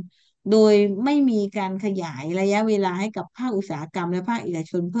คันโดยไม่มีการขยายระยะเวลาให้กับภาคอุตสาหกรรมและภาคเอก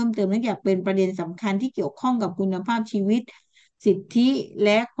ชนเพิ่มเติมเนื่องจากเป็นประเด็นสำคัญที่เกี่ยวข้องกับคุณภาพชีวิตสิทธิแล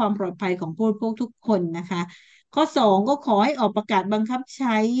ะความปลอดภัยของผู้บริโภคทุกคนนะคะข้อ2ก็ขอให้ออกประกาศบังคับใ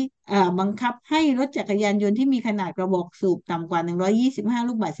ช้บังคับให้รถจักรยานยนต์ที่มีขนาดกระบอกสูบต่ำกว่า125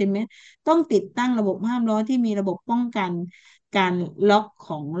ลูกบาศก์เซนติเมตรต้องติดตั้งระบบห้ามล้อที่มีระบบป้องกันการล็อกข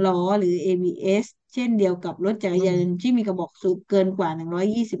องล้อหรือ ABS เช่นเดียวกับรถจักรยานยนต์ที่มีกระบอกสูบเกินกว่า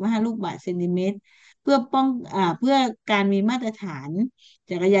125ลูกบาศก์เซนติเมตรเพื่อการมีมาตรฐาน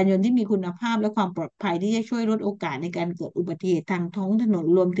จักรยานยนต์ที่มีคุณภาพและความปลอดภัยที่จะช่วยลดโอกาสในการเกิดอุบัติเหตุทางท้องถนน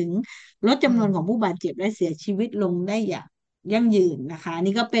รวมถึงลดจำนวนของผู้บาดเจ็บและเสียชีวิตลงได้อย่างยั่งยืนนะคะ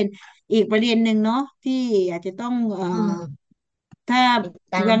นี่ก็เป็นอีกประเด็นหนึ่งเนาะที่อาจจะต้องถ้า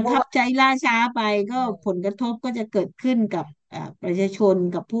บังคับใจล่าช้าไปก็ผลกระทบก็จะเกิดขึ้นกับประชาชน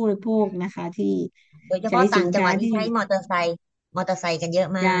กับผู้บริโภคนะคะที่โดยเฉใช้พาะสิต่างจังหวัดที่นค้าที่ใช้มอเตอร์ไซค์กันเยอะ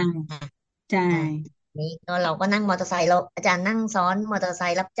มาใช่กใช่อ่านี่ก็เราก็นั่งมอเตอร์ไซค์เราอาจารย์นั่งซ้อนมอเตอร์ไซ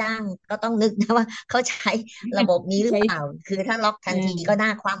ค์รับจ้างก็ต้องนึกนะว่าเขาใช้ระบบนี้หรือใช้เปล่าคือถ้าล็อกทัเอนทีก็หน้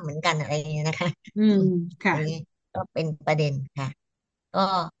าอคว่ำเหมือนกันอะไรอย่างเงี้ยนะคะอืมค่ะอันนี้ก็เป็นประเด็นค่ะก็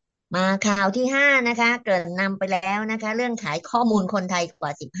มาข่าวที่ห้านะคะเกริ่นนำไปแล้วนะคะเรื่องขายข้อมูลคนไทยกว่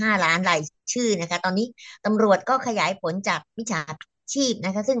า15 ล้านรายชื่อนะคะตอนนี้ตำรวจก็ขยายผลจากมิจฉาชีพน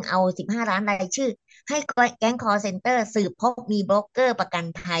ะคะซึ่งเอา15 ล้านรายชื่อให้แก๊งคอลเซ็นเตอร์สืบพบมีโบรกเกอร์ประกัน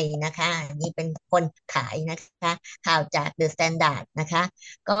ภัยนะคะนี่เป็นคนขายนะคะข่าวจากเดอะสแตนดาร์ดนะคะ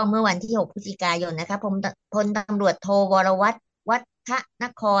ก็เมื่อวันที่6 พฤศจิกายนนะคะพลตำรวจโทวรวัฒน์วัฒน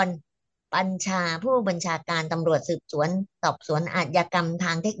คร บัญชาผู้บัญชาการตำรวจสืบสวนสอบสวนอาชญากรรมท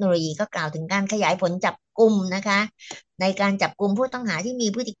างเทคโนโลยีก็กล่าวถึงการขยายผลจับกุมนะคะในการจับกุมผู้ต้องหาที่มี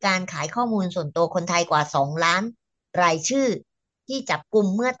พฤติการขายข้อมูลส่วนตัวคนไทยกว่า2 ล้านรายชื่อที่จับกุม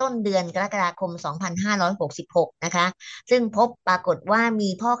เมื่อต้นเดือนกรกฎาคม2566นะคะซึ่งพบปรากฏว่ามี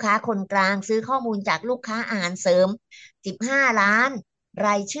พ่อค้าคนกลางซื้อข้อมูลจากลูกค้าอาหารเสริม15 ล้านร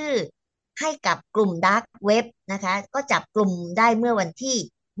ายชื่อให้กับกลุ่มดาร์กเว็บนะคะก็จับกลุ่มได้เมื่อ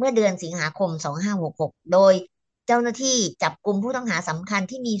เดือนสิงหาคม2566โดยเจ้าหน้าที่จับกลุ่มผู้ต้องหาสำคัญ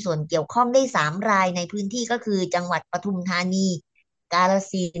ที่มีส่วนเกี่ยวข้องได้3 รายในพื้นที่ก็คือจังหวัดปทุมธานีกาฬ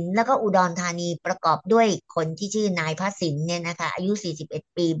สินธุ์แล้วก็อุดรธานีประกอบด้วยคนที่ชื่อนายพัสินเนี่ยนะคะอายุ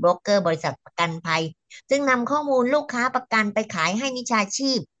41 ปีโบรกเกอร์บริษัทประกันภัยซึ่งนำข้อมูลลูกค้าประกันไปขายให้มิจฉา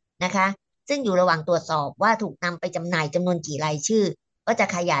ชีพนะคะซึ่งอยู่ระหว่างตรวจสอบว่าถูกนำไปจำหน่ายจำนวนกี่รายชื่อก็จะ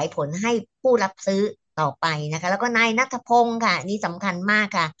ขยายผลให้ผู้รับซื้อต่อไปนะคะแล้วก็นายณัฐพงศ์ค่ะนี่สำคัญมาก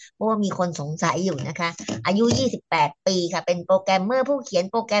ค่ะเพราะว่ามีคนสงสัยอยู่นะคะอายุ28 ปีค่ะเป็นโปรแกรมเมอร์ผู้เขียน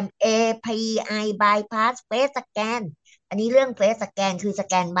โปรแกรม API Bypass Face Scan อันนี้เรื่อง Face Scan คือส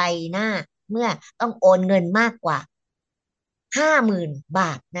แกนใบหน้าเมื่อต้องโอนเงินมากกว่า50,000 บ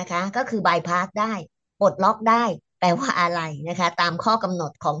าทนะคะก็คือบายพาสได้ปลดล็อกได้แปลว่าอะไรนะคะตามข้อกำหน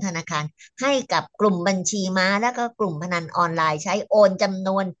ดของธนาคารให้กับกลุ่มบัญชีม้าแล้วก็กลุ่มพนันออนไลน์ใช้โอนจำ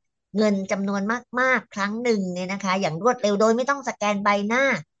นวนเงินจำนวนมากๆครั้งหนึ่งเนี่ยนะคะอย่างรวดเร็วโดยไม่ต้องสแกนใบหน้า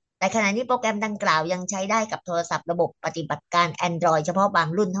แต่ขณะนี้โปรแกรมดังกล่าวยังใช้ได้กับโทรศัพท์ระบบปฏิบัติการ Android เฉพาะบาง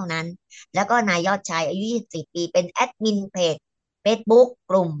รุ่นเท่านั้นแล้วก็นายยอดชายอายุ24 ปีเป็นแอดมินเพจ Facebook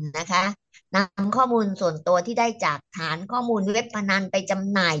กลุ่มนะคะนำข้อมูลส่วนตัวที่ได้จากฐานข้อมูลเว็บพนันไปจ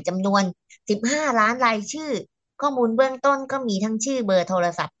ำหน่ายจำนวน15 ล้านรายชื่อข้อมูลเบื้องต้นก็มีทั้งชื่อเบอร์โทร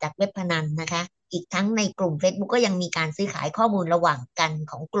ศัพท์จากเว็บพนันนะคะอีกทั้งในกลุ่ม Facebook ก็ยังมีการซื้อขายข้อมูลระหว่างกัน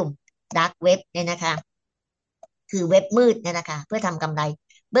ของกลุ่มดาร์กเว็บเนี่ยนะคะคือเว็บมืดเนี่ยนะคะเพื่อทำกำไร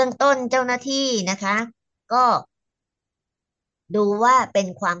เบื้องต้นเจ้าหน้าที่นะคะก็ดูว่าเป็น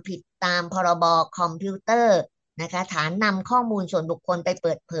ความผิดตามพรบคอมพิวเตอร์นะคะฐานนำข้อมูลส่วนบุคคลไปเ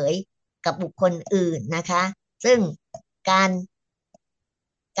ปิดเผยกับบุคคลอื่นนะคะซึ่งการ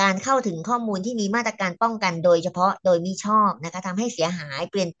การเข้าถึงข้อมูลที่มีมาตรการป้องกันโดยเฉพาะโดยมิชอบนะคะทำให้เสียหาย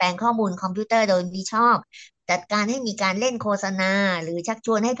เปลี่ยนแปลงข้อมูลคอมพิวเตอร์โดยมิชอบจัดการให้มีการเล่นโฆษณาหรือชักช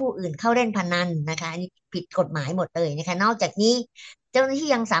วนให้ผู้อื่นเข้าเล่นพนันนะคะอันนี้ผิดกฎหมายหมดเลยนะคะนอกจากนี้เจ้าหน้าที่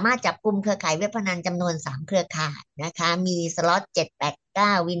ยังสามารถจับกลุ่มเครือข่ายเว็บพนันจำนวน3เครือข่ายนะคะมีสล็อต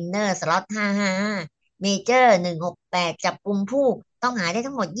789วินเนอร์สล็อต555เมเจอร์168จับกลุ่มผู้ต้องหาได้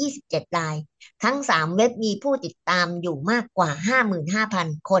ทั้งหมด27 รายทั้ง3เว็บมีผู้ติดตามอยู่มากกว่า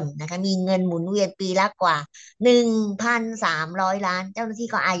 55,000 คนนะคะมีเงินหมุนเวียนปีละกว่า 1,300 ล้านเจ้าหน้าที่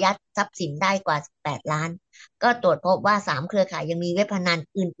ก็อายัดทรัพย์สินได้กว่า18 ล้านก็ตรวจพบว่า3เครือข่ายยังมีเว็บพนัน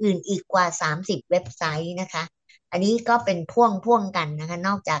อื่นๆอีกกว่า30เว็บไซต์นะคะอันนี้ก็เป็นพ่วงกันนะคะน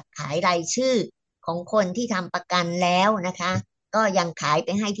อกจากขายรายชื่อของคนที่ทำประกันแล้วนะคะก็ยังขายไป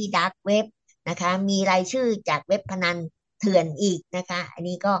ให้ที่ดาร์กเว็บนะคะมีรายชื่อจากเว็บพนันเถื่อนอีกนะคะอัน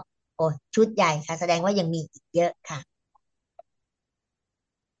นี้ก็โอ้ชุดใหญ่ค่ะแสดงว่ายังมีอีกเยอะค่ะ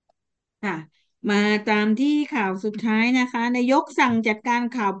ค่ะมาตามที่ข่าวสุดท้ายนะคะนายกสั่งจัดการ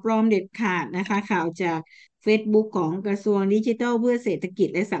ข่าวปลอมเด็ดขาดนะคะข่าวจาก Facebook ของกระทรวงดิจิทัลเพื่อเศรษฐกิจ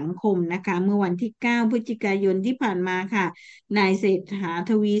และสังคมนะคะเมื่อวันที่9 พฤศจิกายนที่ผ่านมาค่ะนายเศรษฐา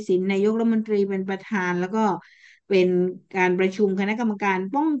ทวีสินนายกรัฐมนตรีเป็นประธานแล้วก็เป็นการประชุมคณะกรรมการ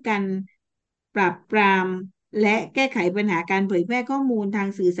ป้องกันปราบปรามและแก้ไขปัญหาการเผยแพร่ข้อมูลทาง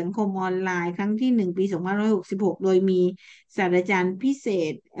สื่อสังคมออนไลน์ครั้งที่1ปี2566โดยมีศาสตราจารย์พิเศ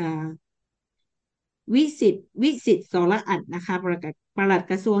ษวิสิตสรอัตน์นะคะปลัด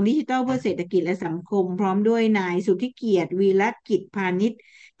กระทรวงดิจิทัลเพื่อเศรษฐกิจและสังคมพร้อมด้วยนายสุทธิเกียรติวีรกิจพานิช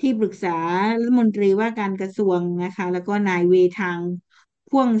ที่ปรึกษารัฐมนตรีว่าการกระทรวงนะคะแล้วก็นายเวทาง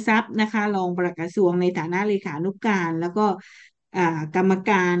พ่วงทรัพย์นะคะรองปลัดกระทรวงในฐานะเลขานุการแล้วก็กรรม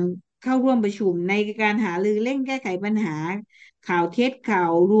การเข้าร่วมประชุมในการหารือเร่งแก้ไขปัญหาข่าวเท็จข่า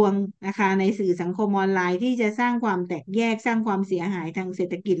วลวงนะคะในสื่อสังคมออนไลน์ที่จะสร้างความแตกแยกสร้างความเสียหายทางเศรษ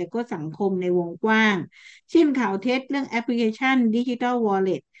ฐกิจและก็สังคมในวงกว้างเช่นข่าวเท็จเรื่องแอปพลิเคชันดิจิทัลวอลเ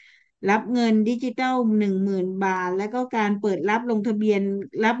ล็ตรับเงินดิจิทัล10,000 บาทและก็การเปิดรับลงทะเบียน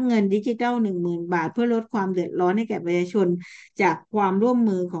รับเงินดิจิทัล10,000 บาทเพื่อลดความเดือดร้อนให้แก่ประชาชนจากความร่วม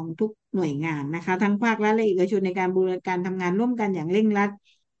มือของทุกหน่วยงานนะคะทั้งภาครัฐและเอกชนในการบูรณาการทำงานร่วมกันอย่างเร่งรัด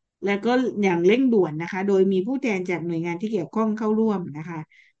และก็อย่างเร่งด่วนนะคะโดยมีผู้แทนจากหน่วยงานที่เกี่ยวข้องเข้าร่วมนะคะ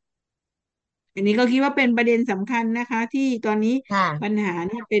อันนี้ก็คิดว่าเป็นประเด็นสำคัญนะคะที่ตอนนี้ปัค่ะญหาเ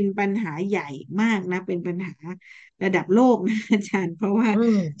นี่ยเป็นปัญหาใหญ่มากนะเป็นปัญหาระดับโลกนะอาจารย์เพราะว่า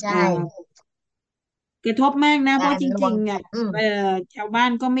ใช่เอ่อกระทบมากนะเพราะจการระวังริงๆอ่ะเอ่อชาวบ้าน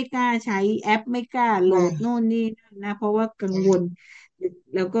ก็ไม่กล้าใช้แอปไม่กล้าโหลดโน่ใช่นนี่นั่นนะเพราะว่ากังวลใช่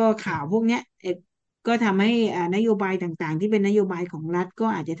แล้วก็ข่าวพวกเนี้ยก็ทำให้นโยบายต่างๆที่เป็นนโยบายของรัฐก็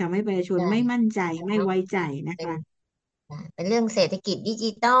อาจจะทำให้ประชาชนใช่ไม่มั่นใจไม่เนาะไว้ใจนะเป็น คะเป็นเรื่องเศรษฐกิจดิ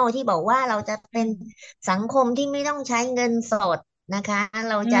จิทัลที่บอกว่าเราจะเป็นอืมสังคมที่ไม่ต้องใช้เงินสดนะคะ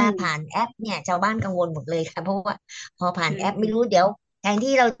เราอืจะผ่านมแอปเนี่ยชาวบ้านกังวลหมดเลยค่ะเพราะว่าพอผ่านใช่แอปไม่รู้เดี๋ยวแทน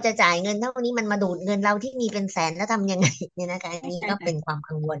ที่เราจะจ่ายเงินเท่านี้มันมาดูดเงินเราที่มีเป็นแสนแล้วทำยังไงเนี่ยนะคะอันนี้ก็เป็นความ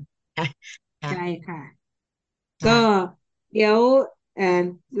กังวลค่ะค่ะใช่ค่ะ ก็ค่ะเดี๋ยวเอ่อ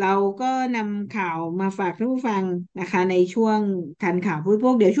เราก็นำข่าวมาฝากท่านผู้ฟังนะคะในช่วงทันข่าวผู้บริโภ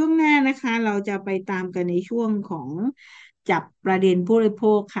คเดี๋ยวช่วงหน้านะคะเราจะไปตามกันในช่วงของจับประเด็นผู้บริโภ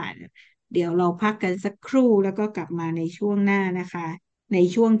คค่ะเดี๋ยวเราพักกันสักครู่แล้วก็กลับมาในช่วงหน้านะคะใน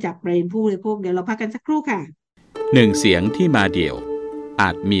ช่วงจับประเด็นผู้บริโภคเดี๋ยวเราพักกันสักครู่ค่ะหนึ่งเสียงที่มาเดี่ยวอา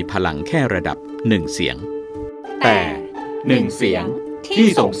จมีพลังแค่ระดับหนึ่งเสียงแต่หนึ่งเสียงที่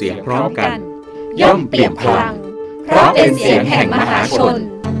ส่งเสียงพร้อมกันย่อมเปลี่ยนพลังเพราะเป็นเสียงแห่งมหาชน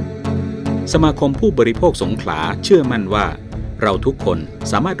สมาคมผู้บริโภคสงขลาเชื่อมั่นว่าเราทุกคน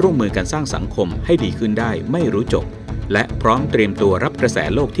สามารถร่วมมือกันสร้างสังคมให้ดีขึ้นได้ไม่รู้จบและพร้อมเตรียมตัวรับกระแส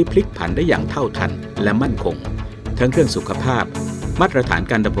โลกที่พลิกผันได้อย่างเท่าทันและมั่นคงทั้งเรื่องสุขภาพมาตรฐาน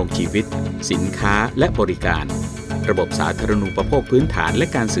การดำรงชีวิตสินค้าและบริการระบบสาธารณูปโภคพื้นฐานและ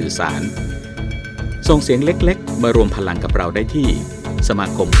การสื่อสารส่งเสียงเล็กๆมารวมพลังกับเราได้ที่สมา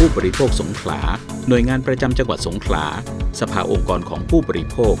คมผู้บริโภคสงขลาหน่วยงานประจำจังหวัดสงขลาสภาองค์กรของผู้บริ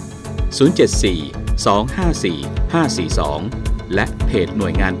โภค074-254-542และเพจหน่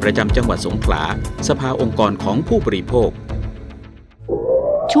วยงานประจำจังหวัดสงขลาสภาองค์กรของผู้บริโภค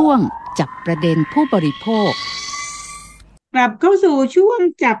ช่วงจับประเด็นผู้บริโภคกลับเข้าสู่ช่วง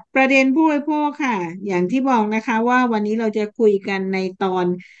จับประเด็นผู้บริโภคค่ะอย่างที่บอกนะคะว่าวันนี้เราจะคุยกันในตอน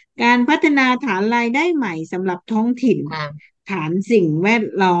การพัฒนาฐานรายได้ใหม่สำหรับท้องถิ่นค่ะฐานสิ่งแวด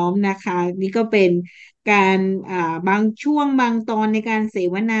ล้อมนะคะนี่ก็เป็นการบางช่วงบางตอนในการเส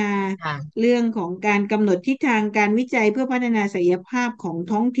วนาค่ะเรื่องของการกำหนดทิศทางการวิจัยเพื่อพัฒนาศักยภาพของ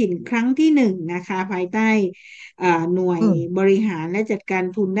ท้องถิ่นครั้งที่1นะคะภายใต้หน่วยอืมบริหารและจัดการ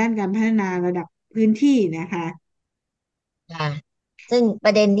ทุนด้านการพัฒนาระดับพื้นที่นะคะค่ะซึ่งป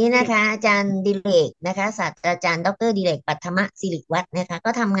ระเด็นนี้นะคะอาจารย์ดิเรกนะคะศาสตราจารย์ดรดิเรกปัทมศิริวัฒน์นะคะก็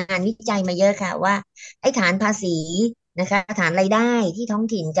ทำงานวิจัยมาเยอะค่ะว่าไอ้ฐานภาษีนะคะฐานรายได้ที่ท้อง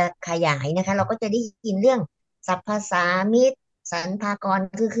ถิ่นจะขยายนะคะเราก็จะได้ยินเรื่องสรรพสามิตสรรพากร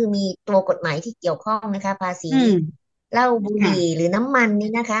คือมีตัวกฎหมายที่เกี่ยวข้องนะคะภาษีอืมเหล้าบุหค่ะรี่หรือน้ำมัน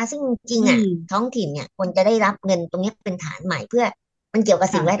นี่นะคะซึ่งจริงอือ่ะมท้องถิ่นเนี่ยควรจะได้รับเงินตรงนี้เป็นฐานใหม่เพื่อมันเกี่ยวกับ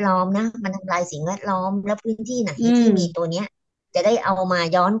สิ่งแวดค่ะล้อมนะมันทำลายสิ่งแวดล้อมแล้วพื้นที่ไหนอืที่มมีตัวเนี้ย จะได้เอามา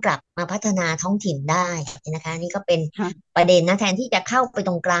ย้อนกลับมาพัฒนาท้องถิ่นได้นะคะนี่ก็เป็นค่ะประเด็นนะแทนที่จะเข้าไปต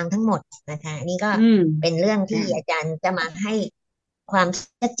รงกลางทั้งหมดนะคะอันนี่ก็อืมเป็นเรื่องที่อาค่ะจารย์จะมาให้ความ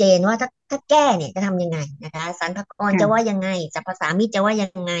ชัดเจนว่าถ้าแก้เนี่ยจะทำยังไงนะคะสรรพากรจะว่าค่ะยังไงสรรพสามิตจะว่ายั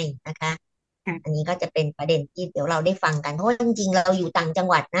งไงนะคะอันค่ะนี้ก็จะเป็นประเด็นที่เดี๋ยวเราได้ฟังกันเพราะว่าจริงๆเราอยู่ต่างจัง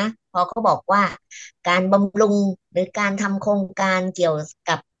หวัดนะพอเขาบอกว่าการบำรุงหรือการทำโครงการเกี่ยว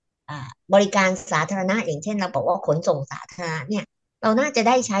กับบริการสาธารณะอย่างเช่นเราบอกว่าขนส่งสาธารณะเนี่ย เราน่าจะไ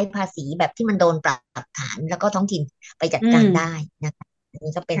ด้ใช้ภาษีแบบที่มันโดนปรับฐานแล้วก็ท้องถิ่นไปจัดอืมการได้นะคะอัน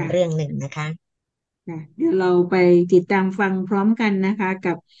นี้ก็เป็นเรื่องค่ะหนึ่งนะคะค่ะเดี๋ยวเราไปติดตามฟังพร้อมกันนะคะ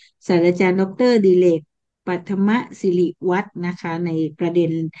กับศาสตราจารย์ดรดิเรกปัทมศิริวัฒน์นะคะในประเด็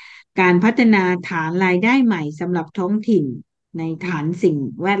นการพัฒนาฐานรายได้ใหม่สำหรับท้องถิ่นในฐานสิ่ง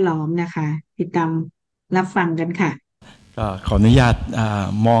แวดล้อมนะคะติดตามรับฟังกันค่ะก็ขออนุญาต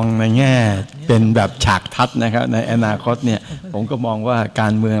มองในแง่เป็นแบบฉากทัศน์นะครับในอนาคตเนี่ยผมก็มองว่ากา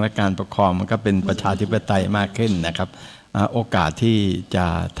รเมืองและการปกครองมันก็เป็นประชาธิปไตยมากขึ้นนะครับโอกาสที่จะ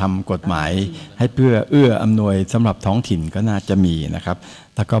ทำกฎหมายให้เพื่อเอื้ออำนวยสำหรับท้องถิ่นก็น่าจะมีนะครับ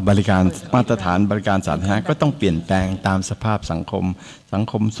แล้วก็บริการมาตรฐานบริการสาธารณะก็ต้องเปลี่ยนแปลงตามสภาพสัง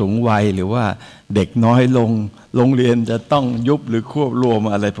คมสูงวัยหรือว่าเด็กน้อยลงโรงเรียนจะต้องยุบหรือควบรวม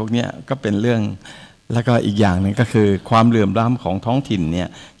อะไรพวกนี้ก็เป็นเรื่องแล้วก็อีกอย่างหนึ่งก็คือความเหลื่อมล้ำของท้องถิ่นเนี่ย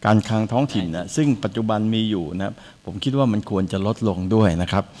การคลังท้องถิ่นนะซึ่งปัจจุบันมีอยู่นะผมคิดว่ามันควรจะลดลงด้วยนะ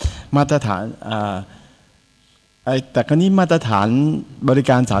ครับมาตรฐานแต่ก็นี้มาตรฐานบริ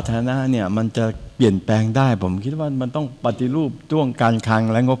การสาธารณะเนี่ยมันจะเปลี่ยนแปลงได้ผมคิดว่ามันต้องปฏิรูปช่วงการคลัง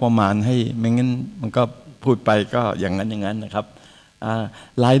และงบประมาณให้ไม่งั้นมันก็พูดไปก็อย่างนั้นนะครับ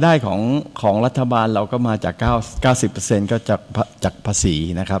รายได้ของรัฐบาลเราก็มาจาก90%ก็จากภาษี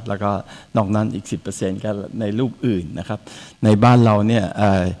นะครับแล้วก็นอกนั้นอีก 10% ก็ในรูปอื่นนะครับในบ้านเราเนี่ย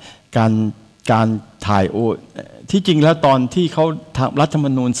การถ่ายโอนที่จริงแล้วตอนที่เขาทำรัฐธรรม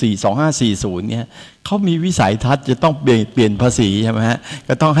นูญ2540เนี่ยเขามีวิสัยทัศน์จะต้องเปลี่ยนภาษีใช่ไหมฮะ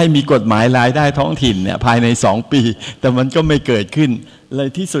ก็ต้องให้มีกฎหมายรายได้ท้องถิ่นเนี่ยภายใน2 ปีแต่มันก็ไม่เกิดขึ้นเลย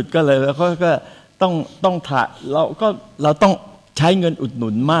ที่สุดก็เลยแล้วก็ต้องถ่ายเราต้องใช้เงินอุดหนุ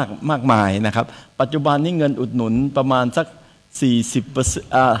นมากมายนะครับปัจจุบันนี้เงินอุดหนุนประมาณสัก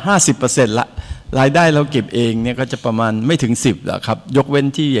50% ละรายได้เราเก็บเองเนี่ยก็จะประมาณไม่ถึง10แล้วครับยกเว้น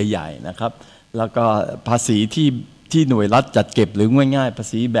ที่ใหญ่ๆนะครับแล้วก็ภาษีที่หน่วยรัฐจัดเก็บหรือง่ายๆภา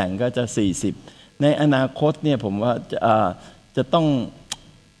ษีแบ่งก็จะ40ในอนาคตเนี่ยผมว่า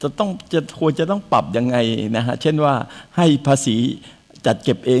ควรจะต้องปรับยังไงนะฮะเช่นว่าให้ภาษีจัดเ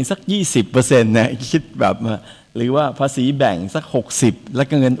ก็บเองสัก 20% นะคิดแบบหรือว่าภาษีแบ่งสัก60แล้ว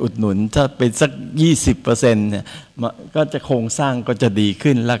ก็เงินอุดหนุนถ้าเป็นสัก 20% เนี่ยก็จะโครงสร้างก็จะดี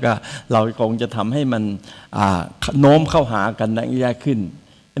ขึ้นแล้วก็เราคงจะทำให้มันโน้มเข้าหากันได้ยากขึ้น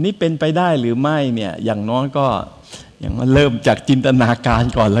อันนี้เป็นไปได้หรือไม่เนี่ยอย่างน้อยก็อย่างเริ่มจากจินตนาการ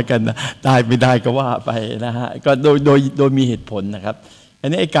ก่อนแล้วกันนะได้ไม่ได้ก็ว่าไปนะฮะก็โดยมีเหตุผลนะครับอั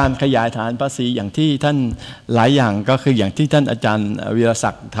นนี้การขยายฐานภาษีอย่างที่ท่านหลายอย่างก็คืออย่างที่ท่านอาจารย์วีรศั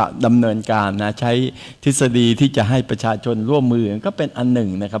กดิ์ดำเนินการนะใช้ทฤษฎีที่จะให้ประชาชนร่วมมือก็เป็นอันหนึ่ง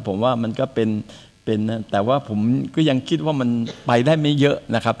นะครับผมว่ามันก็เป็นแต่ว่าผมก็ยังคิดว่ามันไปได้ไม่เยอะ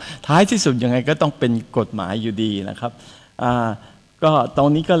นะครับท้ายที่สุดยังไงก็ต้องเป็นกฎหมายอยู่ดีนะครับก็ตรง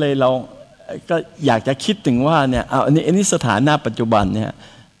นี้ก็เลยเราก็อยากจะคิดถึงว่าเนี่ยอันนี้สถานะปัจจุบันเนี่ย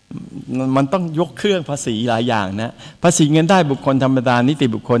มันต้องยกเครื่องภาษีหลายอย่างนะภาษีเงินได้บุคคลธรรมดานิติ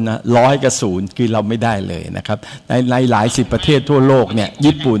บุคคลนะ100 กับ 0คือเราไม่ได้เลยนะครับในหลาย10 ประเทศทั่วโลกเนี่ย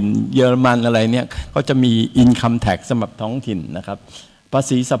ญี่ปุ่นเยอรมันอะไรเนี่ยก็จะมี income tax สำหรับท้องถิ่นนะครับภา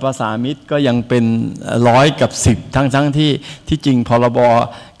ษีสรรพสามิตก็ยังเป็น100 กับ 10ทั้งที่จริงพรบ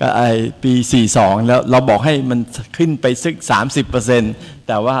ก็ปี42แล้วเราบอกให้มันขึ้นไปสัก 30% แ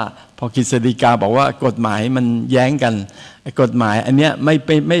ต่ว่าพอกฤษฎีกาบอกว่ากฎหมายมันแย้งกันกฎหมายอันเนี้ยไ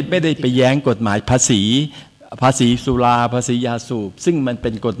ม่ได้ไปแย้งกฎหมายภาษีสุราภาษียาสูบซึ่งมันเป็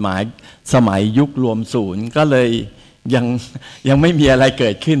นกฎหมายสมัยยุครวมศูนย์ก็เลยยังไม่มีอะไรเกิ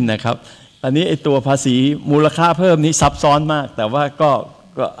ดขึ้นนะครับอันนี้ไอ้ตัวภาษีมูลค่าเพิ่มนี้ซับซ้อนมากแต่ว่าก็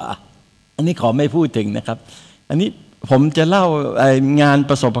อันนี้ขอไม่พูดถึงนะครับอันนี้ผมจะเล่างาน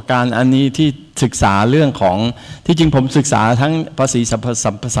ประสบการณ์อันนี้ที่ศึกษาเรื่องของที่จริงผมศึกษาทั้งภาษี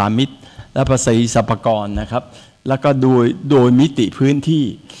สัมปสามิตและภาษีสรรพากรนะครับแล้วก็โดยมิติพื้นที่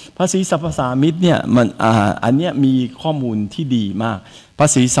ภาษีสรรพสามิตเนี่ยมันอันเนี้ยมีข้อมูลที่ดีมากภา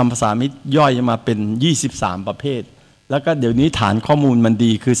ษีสัมปสามิตย่อยมาเป็น23 ประเภทแล้วก็เดี๋ยวนี้ฐานข้อมูลมัน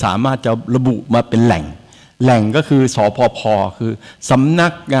ดีคือสามารถจะระบุมาเป็นแหล่งก็คือสพพคือสำนั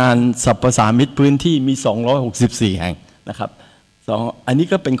กงานสรรพสามิตพื้นที่มี264 แห่งนะครับอันนี้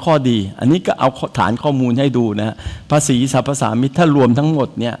ก็เป็นข้อดีอันนี้ก็เอาฐานข้อมูลให้ดูนะภาษีสรรพสามิตถ้ารวมทั้งหมด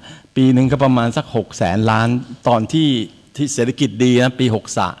เนี่ยปีหนึ่งก็ประมาณสัก600,000 ล้านตอนที่เศรษฐกิจดีนะปี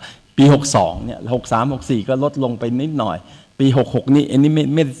62เนี่ย63 64ก็ลดลงไปนิดหน่อยปี66นี่อันนี้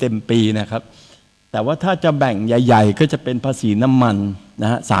ไม่ได้เต็มปีนะครับแต่ว่าถ้าจะแบ่งใหญ่ๆก็จะเป็นภาษีน้ำมันนะ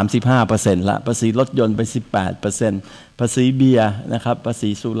ฮะ 35% ละภาษีรถยนต์ไป 18% ภาษีเบียร์นะครับภาษี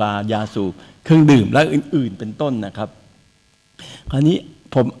สุรายาสูบเครื่องดื่มและอื่นๆเป็นต้นนะครับคราวนี้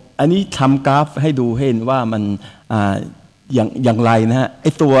อันนี้ทำกราฟให้ดูเห็นว่ามันอย่างไรนะฮะไอ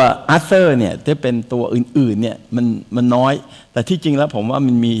ตัวอัสเซอร์เนี่ยที่เป็นตัวอื่นๆเนี่ยมันน้อยแต่ที่จริงแล้วผมว่า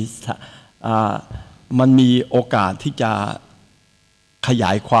มันมีโอกาสที่จะขย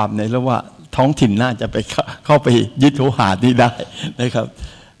ายความในเรื่องว่าท้องถิ่นน่าจะไปเข้าไปยึดโหหาดนี้ได้นะครับ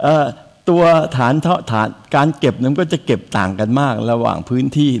ตัวฐานการเก็บนั้นก็จะเก็บต่างกันมากระหว่างพื้น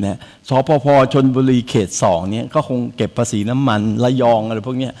ที่นะสพพชลบุรีเขต2เนี่ยก็คงเก็บภาษีน้ำมันระยองอะไรพ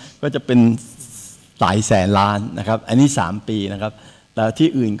วกนี้ก็จะเป็นหลายแสนล้านนะครับอันนี้3 ปีนะครับแต่ที่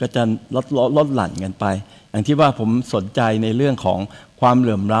อื่นก็จะลดหลั่นกันไปอย่างที่ว่าผมสนใจในเรื่องของความเห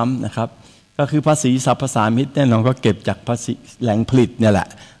ลื่อมล้ำนะครับก็คือภาษีสรรพสามิตแน่นอนก็เก็บจากภาษีแหล่งผลิตเนี่ยแหละ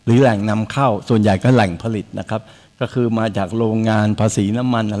หรือแหล่งนำเข้าส่วนใหญ่ก็แหล่งผลิตนะครับก็คือมาจากโรงงานภาษีน้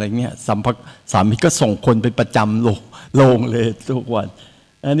ำมันอะไรเงี้ยสัมภาระก็ส่งคนไปประจำโรงเลยทุกวัน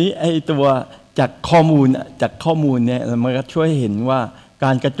อันนี้ไอ้ตัวจากข้อมูลเนี่ยมันก็ช่วยเห็นว่าก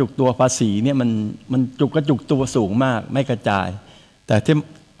ารกระจุกตัวภาษีเนี่ยมันกระจุกตัวสูงมากไม่กระจายแต่ที่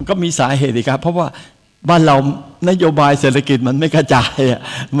ก็มีสาเหตุอีกครับเพราะว่าบ้านเรานโยบายเศรษฐกิจมันไม่กระจาย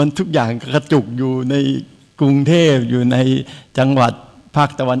มันทุกอย่างกระจุกอยู่ในกรุงเทพอยู่ในจังหวัดภาค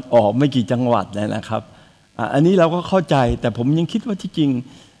ตะวันออกไม่กี่จังหวัดเลยนะครับอันนี้เราก็เข้าใจแต่ผมยังคิดว่าที่จริง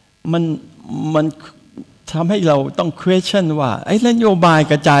มัน ทำให้เราต้อง question ว่าไอ้นโยบาย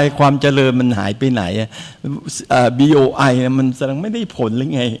กระจายความเจริญมันหายไปไหนBOI มันแสดงไม่ได้ผลหรือ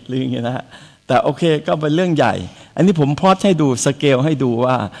ไงหรืออย่างเงี้ยนะฮะแต่โอเคก็เป็นเรื่องใหญ่อันนี้ผมพอดให้ดูสเกลให้ดู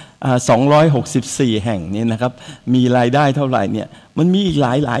ว่า264แห่งนี้นะครับมีรายได้เท่าไหร่เนี่ยมันมีอีกหล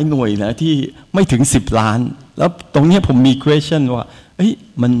ายหน่วยนะที่ไม่ถึง10ล้านแล้วตรงนี้ผมมี question ว่าเฮ้ย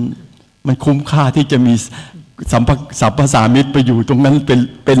มันคุ้มค่าที่จะมีสัมปสามิตไปอยู่ตรงนั้น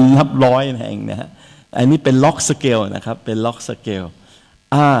เป็นนับร้อยแห่งนะฮะอันนี้เป็นล็อกสเกลนะครับเป็นล็อกสเกล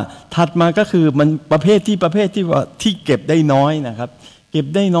ถัดมาก็คือมันประเภทที่ว่าที่เก็บได้น้อยนะครับเก็บ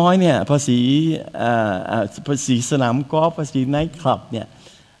ได้น้อยเนี่ยภาษีสนามกอล์ฟภาษีไนท์คลับเนี่ย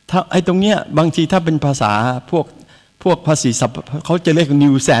ถ้าไอ้ตรงเนี้ยบางทีถ้าเป็นภาษาพวกภาษีเขาจะเรียก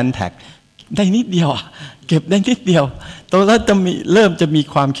New Sand Tax ได้นิดเดียวเก็บได้นิดเดียวตอนนั้นเริ่มจะมี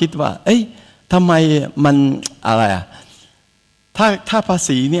ความคิดว่าเอ้ยทำไมมันอะไรถ้าภา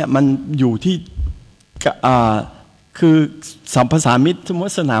ษีเนี่ยมันอยู่ที่คือสัมปทานมิตรสมม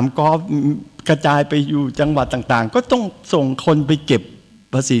ติสนามกอล์ฟกระจายไปอยู่จังหวัดต่างๆก็ต้องส่งคนไปเก็บ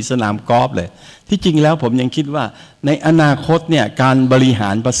ภาษีสนามกอล์ฟเลยที่จริงแล้วผมยังคิดว่าในอนาคตเนี่ยการบริหา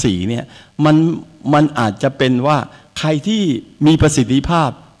รภาษีเนี่ยมันอาจจะเป็นว่าใครที่มีประสิทธิภาพ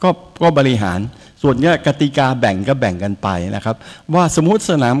ก็บริหารส่วนนี้กติกาแบ่งก็แบ่งกันไปนะครับว่าสมมุติ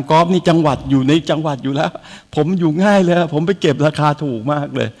สนามกอล์ฟนี่จังหวัดอยู่ในจังหวัดอยู่แล้วผมอยู่ง่ายเลยผมไปเก็บราคาถูกมาก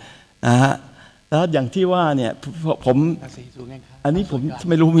เลยนะฮะแล้วอย่างที่ว่าเนี่ยผมอันนี้ผม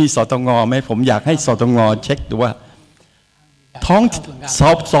ไม่รู้มีสตง.ไหมผมอยากให้สตง.เช็คดูว่าท้องส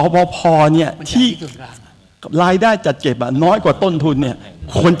ปภ.เนี่ยที่รายได้จัดเก็บน้อยกว่าต้นทุนเนี่ย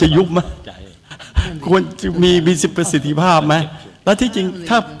ควรจะยุบไหมควรจะมีประสิทธิภาพไหมแล้วที่จริง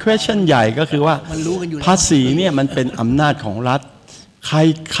ถ้า question ใหญ่ก็คือว่าภาษีเนี่ยมันเป็นอำนาจของรัฐ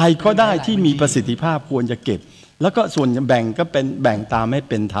ใครก็ได้ที่มีประสิทธิภาพควรจะเก็บแล้วก็ส่วนแบ่งก็เป็นแบ่งตามให้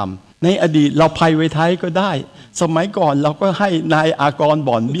เป็นธรรมในอดีตเราภัยไว้ไทยก็ได้สมัยก่อนเราก็ให้นายอากร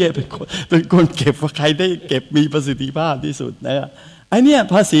บ่อนเบี้ยเป็นคนเก็บว่าใครได้เก็บมีประสิทธิภาพที่สุดนะครับไอ้นี่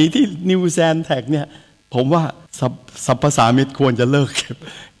ภาษีที่ New Sand Tax เนี่ยผมว่าสัมปสามิตควรจะเลิกเก็บ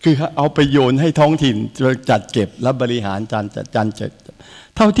คือเอาไปโยนให้ท้องถิ่นจัดเก็บและบริหารจัด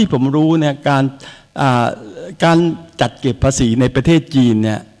เท่าที่ผมรู้เนี่ยการจัดเก็บภาษีในประเทศจีนเ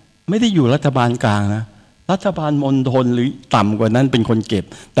นี่ยไม่ได้อยู่รัฐบาลกลางนะรัฐบาลมณฑลหรือต่ำกว่านั้นเป็นคนเก็บ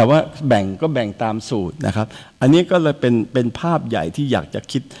แต่ว่าแบ่งตามสูตรนะครับอันนี้ก็เลยเป็นภาพใหญ่ที่อยากจะ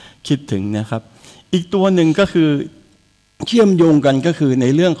คิดถึงนะครับอีกตัวหนึ่งก็คือเชื่อมโยงกันก็คือใน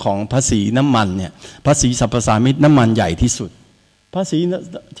เรื่องของภาษีน้ำมันเนี่ยภาษีสรรพสามิตน้ำมันใหญ่ที่สุดภาษี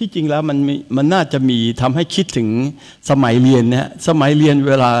ที่จริงแล้วมันน่าจะมีทำให้คิดถึงสมัยเรียนเนี่ยสมัยเรียนเ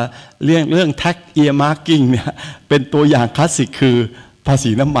วลาเรื่อง tax earmarking เนี่ยเป็นตัวอย่างคลาสสิกคือภา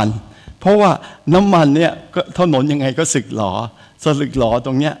ษีน้ำมันเพราะว่าน้ำมันเนี่ยถนนยังไงก็สึกหรอต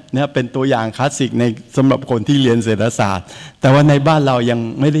รงเนี้ยเนี่ยเป็นตัวอย่างคลาสสิกในสำหรับคนที่เรียนเศรษฐศาสตร์แต่ว่าในบ้านเรายัง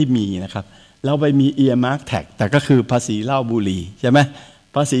ไม่ได้มีนะครับเราไปมี earmark tax แต่ก็คือภาษีเหล้าบุหรี่ใช่ไหม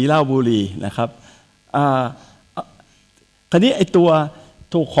ภาษีเหล้าบุหรี่นะครับคราวนี้ไอ้ตัว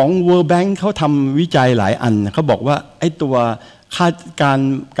ของ World Bank เขาทำวิจัยหลายอันเขาบอกว่าไอ้ตัวค่า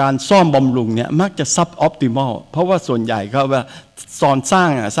การซ่อมบำรุงเนี่ยมักจะ suboptimal เพราะว่าส่วนใหญ่เขาว่าสอนสร้า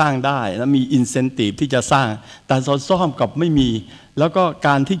งได้แล้วมี incentive ที่จะสร้างแต่สอนซ่อมกับไม่มีแล้วก็ก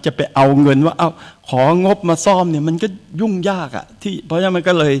ารที่จะไปเอาเงินว่าของบมาซ่อมเนี่ยมันก็ยุ่งยากที่เพราะฉะนั้นมัน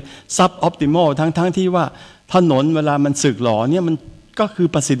ก็เลย suboptimal ทั้งที่ว่าถนนเวลามันสึกหรอเนี่ยมันก็คือ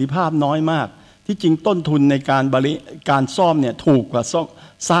ประสิทธิภาพน้อยมากที่จริงต้นทุนในการซ่อมเนี่ยถูกกว่า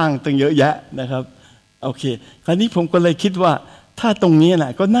สร้างตั้งเยอะแยะนะครับโอเคคราวนี้ผมก็เลยคิดว่าถ้าตรงนี้น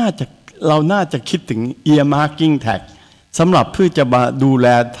ะก็เราน่าจะคิดถึง earmarking tax สำหรับเพื่อจะมาดูแล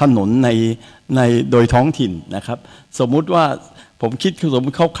ถนนในโดยท้องถิ่นนะครับสมมุติว่าผมคิดสมม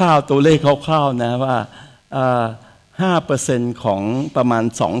ติคร่าวๆตัวเลขคร่าวๆนะว่า5% ของประมาณ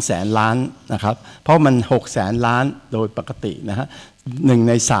200,000 ล้านนะครับเพราะมัน600,000 ล้านโดยปกตินะฮะ1 ใ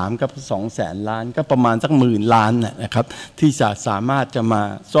น 3ก็200,000 ล้านก็ประมาณสัก10,000 ล้านนะครับที่จะสามารถจะมา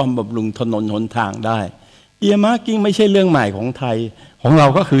ซ่อมบำรุงถนนหนทางได้earmarking ไม่ใช่เรื่องใหม่ของไทยของเรา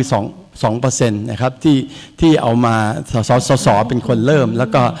ก็คือ 2% นะครับที่เอามาสสเป็นคนเริ่มแล้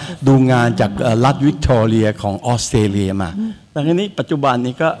วก็ดูงานจากรัฐวิกตอเรียของออสเตรเลียมาดังนี้ปัจจุบัน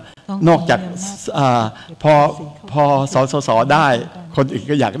นี้ก็นอกจากพอสได้คนอื่น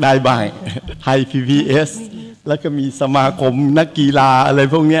ก็อยากได้บ้างไทย PPS แล้วก็มีสมาคมนักกีฬาอะไร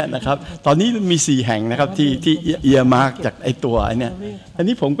พวกนี้นะครับตอนนี้มี4แห่งนะครับที่เอียร์มาร์กจากไอ้ตัวเนี่ยอัน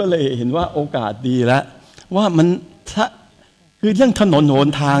นี้ผมก็เลยเห็นว่าโอกาสดีแล้วว่ามันคือเรื่องถนนหน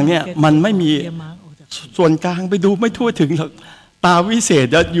ทางเนี่ยมันไม่มีส่วนกลางไปดูไม่ทั่วถึงหรอก ตาวิเศษ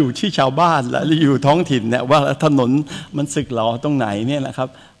จะอยู่ที่ชาวบ้านและอยู่ท้องถิ่นเนี่ยว่าถนนมันสึกหรอตรงไหนเนี่ยนะครับ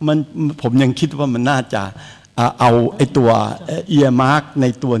ผมยังคิดว่ามันน่าจะเอาไอ้ตัวเอียร์มาร์กใน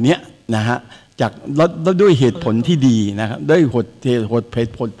ตัวเนี้ยนะฮะจากแล้วด้วยเหตุผลที่ดีนะครับด้วยเห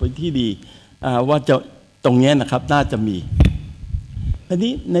ตุผลที่ดีว่าจะตรงนี้นะครับน่าจะมีที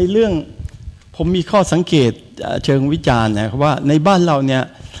นี้ในเรื่องผมมีข้อสังเกตเชิงวิจารณ์นะครับว่าในบ้านเราเนี่ย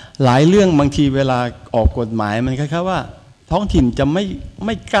หลายเรื่องบางทีเวลาออกกฎหมายมันคล้ายๆว่าท้องถิ่นจะไ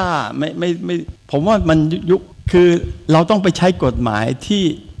ม่กล้าไม่ผมว่ามันยุคคือเราต้องไปใช้กฎหมาย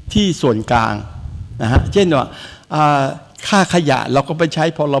ที่ส่วนกลางนะฮะเช่นว่าค่าขยะเราก็ไปใช้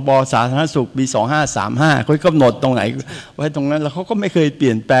พรบสาธารณสุขปี2535เขากำหนดตรงไหนไว้ตรงนั้นแล้วเขาก็ไม่เคยเป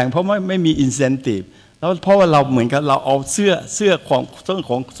ลี่ยนแปลงเพราะไม่มี incentive แล้วเพราะว่าเราเหมือนกับเราเอาเสื้อข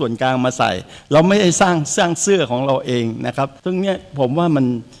องส่วนกลางมาใส่เราไม่ได้สร้างเสื้อของเราเองนะครับซึ่งเนี้ยผมว่ามัน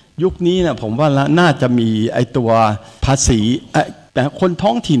ยุคนี้นะผมว่าน่าจะมีไอตัวภาษีแต่คนท้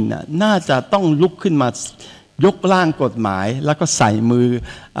องถิ่นน่าจะต้องลุกขึ้นมายกร่างกฎหมายแล้วก็ใส่มือ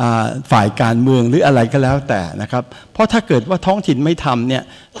ฝ่ายการเมืองหรืออะไรก็แล้วแต่นะครับเพราะถ้าเกิดว่าท้องถิ่นไม่ทำเนี่ย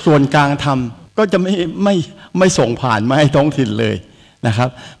ส่วนกลางทำก็จะไม่ส่งผ่านมาให้ท้องถิ่นเลยนะครับ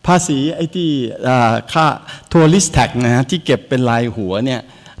ภาษีไอ้ที่ค่าทัวริสต์แท็กนะฮะที่เก็บเป็นรายหัวเนี่ย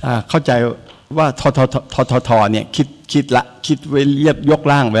เข้าใจว่าทเนี่ยคิดไว้เรียบยก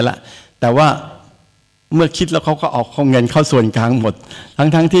ร่างไว้ละแต่ว่าเมื่อคิดแล้วเขาก็เอาเงินเข้าส่วนกลางหมด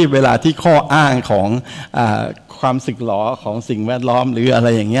ทั้งที่เวลาที่ข้ออ้างของความสึกหรอของสิ่งแวดล้อมหรืออะไร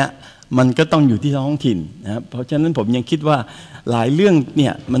อย่างเงี้ยมันก็ต้องอยู่ที่ท้องถิ่นนะครับเพราะฉะนั้นผมยังคิดว่าหลายเรื่องเนี่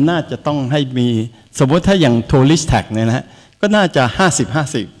ยมันน่าจะต้องให้มีสมมติถ้าอย่างทัวริสต์แท็กเนี่ยนะก็น่าจะ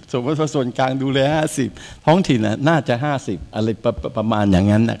50-50สมมติว่าส่วนกลางดูแล50ท้องถิ่นน่าจะ50อะไรประมาณอย่าง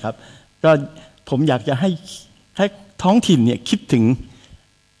นั้นนะครับก็ผมอยากจะให้ท้องถิ่นเนี่ยคิด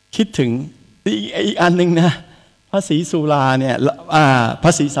ถึงอีกอันหนึ่งนะภาษีสุราเนี่ยภ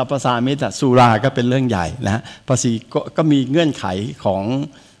าษีสรรพสามิตสุราก็เป็นเรื่องใหญ่นะภาษีก็มีเงื่อนไข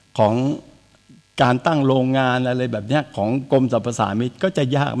ของการตั้งโรงงานอะไรแบบนี้ของกรมสรรพสามิตก็จะ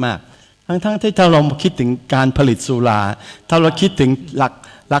ยากมากทั้งที่ถ้าเราคิดถึงการผลิตสุราถ้าเราคิดถึงห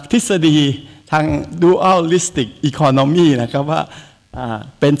ลักทฤษฎีทาง dualistic economy นะครับว่า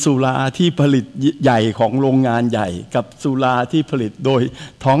เป็นสุราที่ผลิตใหญ่ของโรงงานใหญ่กับสุราที่ผลิตโดย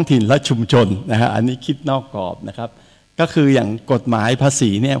ท้องถิ่นและชุมชนนะฮะอันนี้คิดนอกกรอบนะครับก็คืออย่างกฎหมายภาษี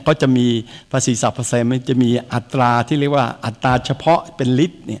เนี่ยก็จะมีภาษีสรรพสามิตจะมีอัตราที่เรียกว่าอัตราเฉพาะเป็นลิ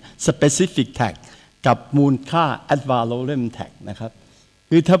ตรเนี่ย specific tax กับมูลค่า ad valorem tax นะครับ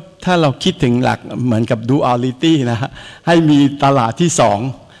คือถ้าเราคิดถึงหลักเหมือนกับ duality นะฮะให้มีตลาดที่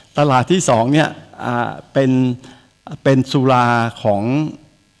2เนี่ยเป็นสุราของ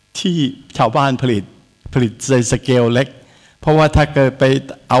ที่ชาวบ้านผลิตในสเกลเล็กเพราะว่าถ้าเกิดไป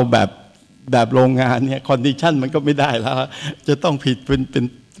เอาแบบโรงงานเนี่ยคอนดิชันมันก็ไม่ได้แล้วจะต้องผิด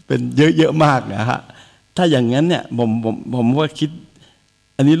เป็นเยอะๆมากนะฮะถ้าอย่างนั้นเนี่ยผมว่าคิด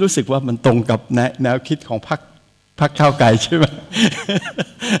อันนี้รู้สึกว่ามันตรงกับแนวคิดของพรรคก้าวไกลใช่ไหม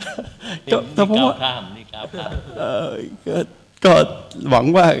ก็เพราะว่าก็หวัง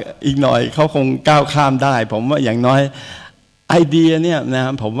ว่าอีกหน่อยเขาคงก้าวข้ามได้ผมว่าอย่างน้อยไอเดียเนี่ยนะ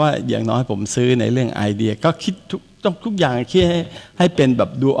ผมว่าอย่างน้อยผมซื้อในเรื่องไอเดียก็คิดทุกอย่างคิดให้เป็นแบบ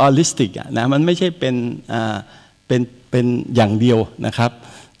dualistic นะมันไม่ใช่เป็นอย่างเดียวนะครับ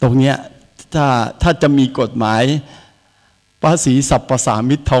ตรงเนี้ยถ้าจะมีกฎหมายภาษีสรรพสา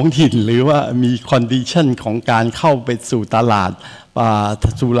มิตท้องถิ่นหรือว่ามีคอนดิชันของการเข้าไปสู่ตลาด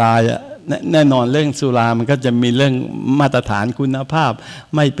สุราแน่นอนเรื่องสุรามันก็จะมีเรื่องมาตรฐานคุณภาพ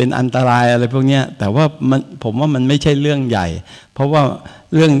ไม่เป็นอันตรายอะไรพวกนี้แต่ว่าผมว่ามันไม่ใช่เรื่องใหญ่เพราะว่า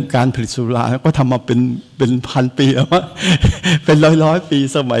เรื่องการผลิตสุราก็ทำมาเป็นพันปีแล้วเป็นร้อยปี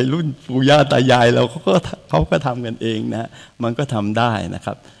สมัยรุ่นปู่ย่าตายายเขาก็ทำกันเองนะมันก็ทำได้นะค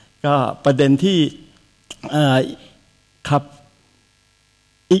รับก็ประเด็นที่ครับ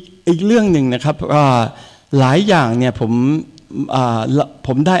อีกเรื่องหนึ่งนะครับหลายอย่างเนี่ยผ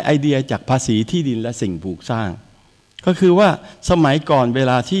มได้ไอเดียจากภาษีที่ดินและสิ่งปลูกสร้างก็คือว่าสมัยก่อนเ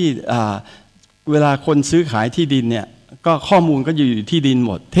วลาคนซื้อขายที่ดินเนี่ยก็ข้อมูลก็อยู่ที่ดินห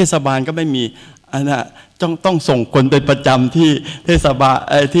มดเทศบาลก็ไม่มีต้องส่งคนไปประจำที่เทศบาล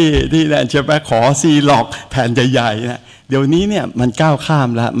ที่นั่นใช่ไหมขอซีล็อกแผ่นใหญ่ๆนะเดี๋ยวนี้เนี่ยมันก้าวข้าม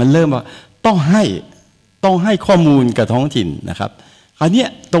แล้วมันเริ่มว่าต้องให้ข้อมูลกับท้องถิ่นนะครับคราวนี้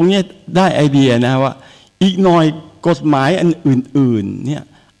ตรงนี้ได้ไอเดียนะว่าอีกหน่อยกฎหมายอันอื่นๆเนี่ย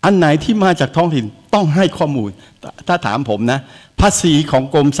อันไหนที่มาจากท้องถิ่นต้องให้ข้อมูลถ้าถามผมนะภาษีของ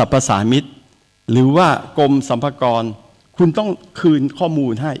กรมสรรพสามิตหรือว่ากรมสรรพากรคุณต้องคืนข้อมู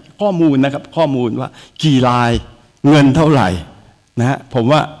ลให้ข้อมูลนะครับข้อมูลว่ากี่รายเงินเท่าไหร่นะฮะผม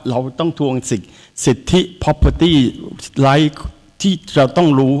ว่าเราต้องทวงสิทธิ property right ที่เราต้อง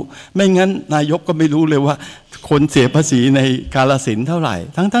รู้ไม่งั้นนายกก็ไม่รู้เลยว่าคนเสียภาษีในกาฬสินธุ์เท่าไหร่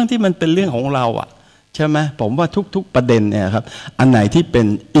ทั้งที่มันเป็นเรื่องของเราอ่ะใช่ไหมผมว่าทุกประเด็นเนี่ยครับอันไหนที่เป็น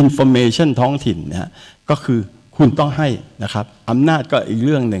information ท้องถิ่นเนี่ยก็คือคุณต้องให้นะครับอำนาจก็อีกเ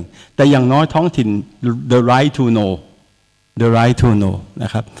รื่องหนึ่งแต่อย่างน้อยท้องถิ่น the right to know the right to know น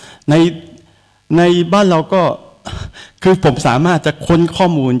ะครับในบ้านเราก็คือผมสามารถจะค้นข้อ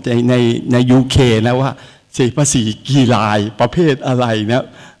มูลใน UK นะว่าเสียภาษีกี่รายประเภทอะไรนะ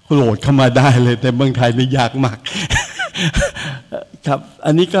โหลดเข้ามาได้เลยแต่เมืองไทยนี่ยากมาก ครับ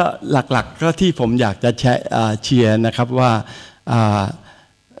อันนี้ก็หลักๆก็ที่ผมอยากจะเชียร์นะครับว่า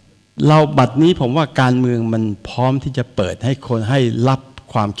เราบัดนี้ผมว่าการเมืองมันพร้อมที่จะเปิดให้คนให้รับ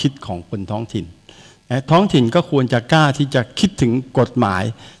ความคิดของคนท้องถิ่นท้องถิ่นก็ควรจะกล้าที่จะคิดถึงกฎหมาย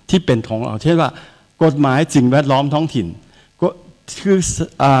ที่เป็นของเราเช่นว่ากฎหมายสิ่งแวดล้อมท้องถิ่นก็คือ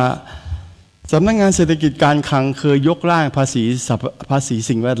สำนักงานเศรษฐกิจการคลังเคยยกร่างภาษี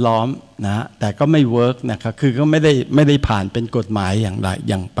สิ่งแวดล้อมนะแต่ก็ไม่เวิร์กนะครับคือก็ไม่ได้ผ่านเป็นกฎหมายอย่างใด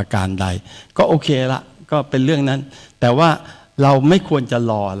อย่างประการใดก็โอเคละก็เป็นเรื่องนั้นแต่ว่าเราไม่ควรจะ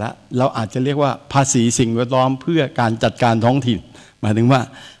รอแล้วเราอาจจะเรียกว่าภาษีสิ่งแวดล้อมเพื่อการจัดการท้องถิ่นหมายถึงว่า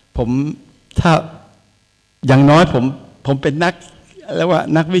ผมถ้าอย่างน้อยผมเป็นนักเรียกว่า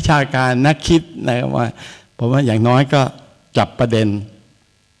นักวิชาการนักคิดนะครับว่าผมว่าอย่างน้อยก็จับประเด็น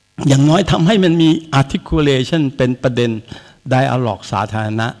อย่างน้อยทำให้มันมี articulation เป็นประเด็น dialogue สาธาร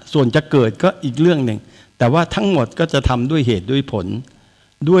ณะส่วนจะเกิดก็อีกเรื่องหนึ่งแต่ว่าทั้งหมดก็จะทำด้วยเหตุด้วยผล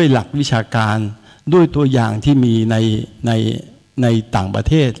ด้วยหลักวิชาการด้วยตัวอย่างที่มีในต่างประ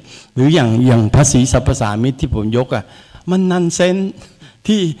เทศหรืออย่างภาษีสรรพสามิตที่ผมยกมันนันเซน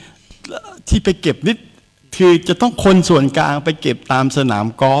ที่ไปเก็บนิดคือจะต้องคนส่วนกลางไปเก็บตามสนาม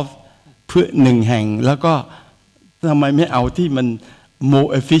กอล์ฟเพื่อ1แห่งแล้วก็ทำไมไม่เอาที่มัน more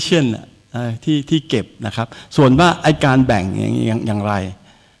efficient ที่เก็บนะครับส่วนว่าไอการแบ่งอย่างไร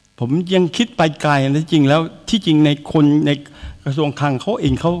ผมยังคิดไปไกลนะจริงแล้วที่จริงในคนในกระทรวงคลังเขาเอ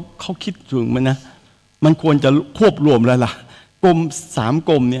งเขาคิดถึงมันนะมันควรจะควบรวมแล้วล่ะกรม3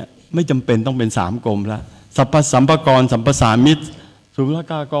กรมเนี่ยไม่จำเป็นต้องเป็น3กรมแล้วสัมภากรสัมปสามิตศุล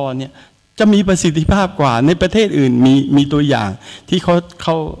กากรเนี่ยจะมีประสิทธิภาพกว่าในประเทศอื่นมีตัวอย่างที่เขา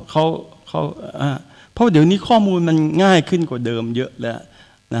เพราะเดี๋ยวนี้ข้อมูลมันง่ายขึ้นกว่าเดิมเยอะแล้ว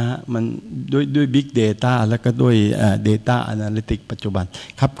นะฮะมันด้วย Big Data แล้วก็ด้วยData Analytics ปัจจุบัน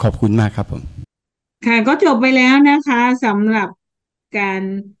ครับขอบคุณมากครับผมค่ะก็จบไปแล้วนะคะสำหรับการ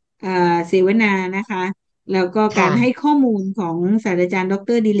เสวนานะคะแล้วก็การให้ข้อมูลของศาสตราจารย์ด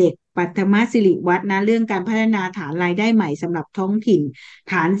ร.ดิเรก ปัทมศิริวัฒน์นะเรื่องการพัฒนาฐานรายได้ใหม่สำหรับท้องถิ่น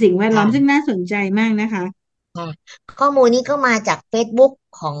ฐานสิ่งแวดล้อมซึ่งน่าสนใจมากนะคะข้อมูลนี้ก็มาจาก Facebook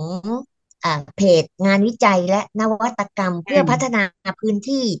ของเพจงานวิจัยและนวัตกรรมเพื่อพัฒนาพื้น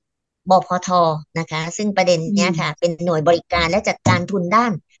ที่บพท.นะคะซึ่งประเด็นนี้ค่ะเป็นหน่วยบริการและจัดการทุนด้า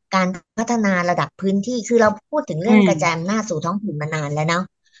นการพัฒนาระดับพื้นที่คือเราพูดถึงเรื่องกระจายอำนาจสู่ท้องถิ่นมานานแล้วเนาะ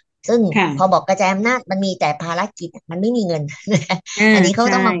ซึ่งพอบอกกระจายอำนาจมันมีแต่ภารกิจมันไม่มีเงิน อันนี้เขา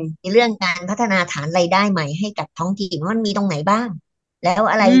ต้องมาในเรื่องการพัฒนาฐานรายได้ใหม่ให้กับท้องถิ่นว่ามันมีตรงไหนบ้างแล้ว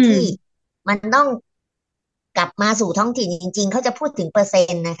อะไรที่มันต้องกลับมาสู่ท้องถิ่นจริงๆเขาจะพูดถึงเปอร์เซ็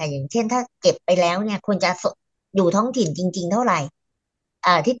นต์นะคะอย่างเช่นถ้าเก็บไปแล้วเนี่ยควรจะอยู่ท้องถิ่นจริงๆเท่าไหร่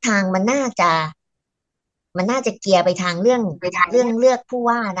ทิศทางมันน่าจะเกียร์ไปทางเรื่องเลือกผู้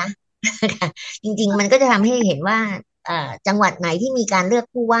ว่านะ จริงๆมันก็จะทำให้เห็นว่าจังหวัดไหนที่มีการเลือก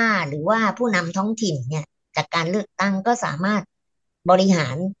ผู้ว่าหรือว่าผู้นำท้องถิ่นเนี่ยจากการเลือกตั้งก็สามารถบริหา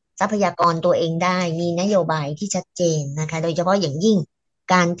รทรัพยากรตัวเองได้มีนโยบายที่ชัดเจนนะคะโดยเฉพาะอย่างยิ่ง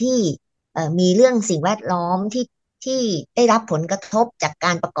การที่มีเรื่องสิ่งแวดล้อมที่ได้รับผลกระทบจากก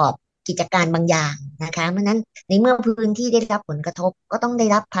ารประกอบกิจการบางอย่างนะคะเพราะนั้นในเมื่อพื้นที่ได้รับผลกระทบก็ต้องได้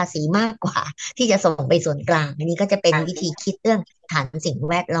รับภาษีมากกว่าที่จะส่งไปส่วนกลางอันนี้ก็จะเป็นวิธีคิดเรื่องฐานสิ่ง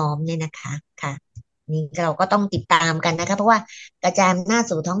แวดล้อมเนี่ยนะคะค่ะนี่เราก็ต้องติดตามกันนะคะเพราะว่ากระจายอำนาจ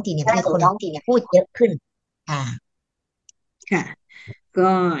สู่ท้องถิ่นเนี่ยมีคนท้องถิ่นพูดเยอะขึ้นค่ะค่ะก็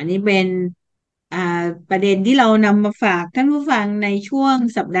อันนี้เป็นประเด็นที่เรานำมาฝากท่านผู้ฟังในช่วง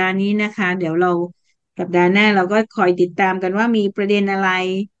สัปดาห์นี้นะคะเดี๋ยวเราสัปดาห์หน้าเราก็คอยติดตามกันว่ามีประเด็นอะไร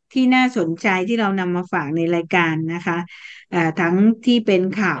ที่น่าสนใจที่เรานำมาฝากในรายการนะคะทั้งที่เป็น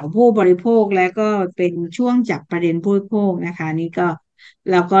ข่าวผู้บริโภคและก็เป็นช่วงจับประเด็นผู้บริโภคนะคะนี่ก็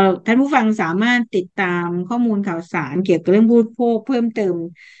แล้วก็ท่านผู้ฟังสามารถติดตามข้อมูลข่าวสารเกี่ยวกับเรื่องผู้บริโภคเพิ่มเติม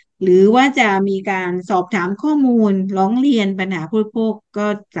หรือว่าจะมีการสอบถามข้อมูลร้องเรียนปัญหาผู้บริโภคก็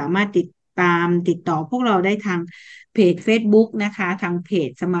สามารถติด ตามติดต่อพวกเราได้ทางเพจ Facebook นะคะทางเพจ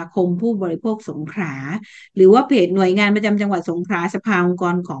สมาคมผู้บริโภคสงขลาหรือว่าเพจหน่วยงานประจำจังหวัดสงขลาสภาองค์ก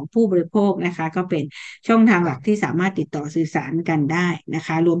รของผู้บริโภคนะคะก็เป็นช่องทางหลักที่สามารถติดต่อสื่อสารกันได้นะค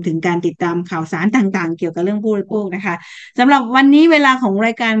ะรวมถึงการติดตามข่าวสารต่างๆเกี่ยวกับเรื่องผู้บริโภคนะคะสำหรับวันนี้เวลาของร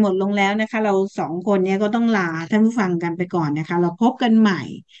ายการหมดลงแล้วนะคะเราสองคนนี้ก็ต้องลาท่านผู้ฟังกันไปก่อนนะคะเราพบกันใหม่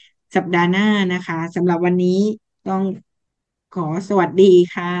สัปดาห์หน้านะคะสำหรับวันนี้ต้องขอสวัสดี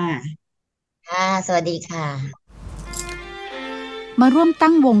ค่ะค่ะสวัสดีค่ะมาร่วม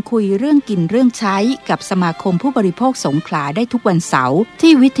ตั้งวงคุยเรื่องกินเรื่องใช้กับสมาคมผู้บริโภคสงขลาได้ทุกวันเสาร์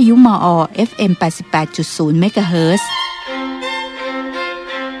ที่วิทยุมอ FM 88.0 เมกะเฮิรตซ์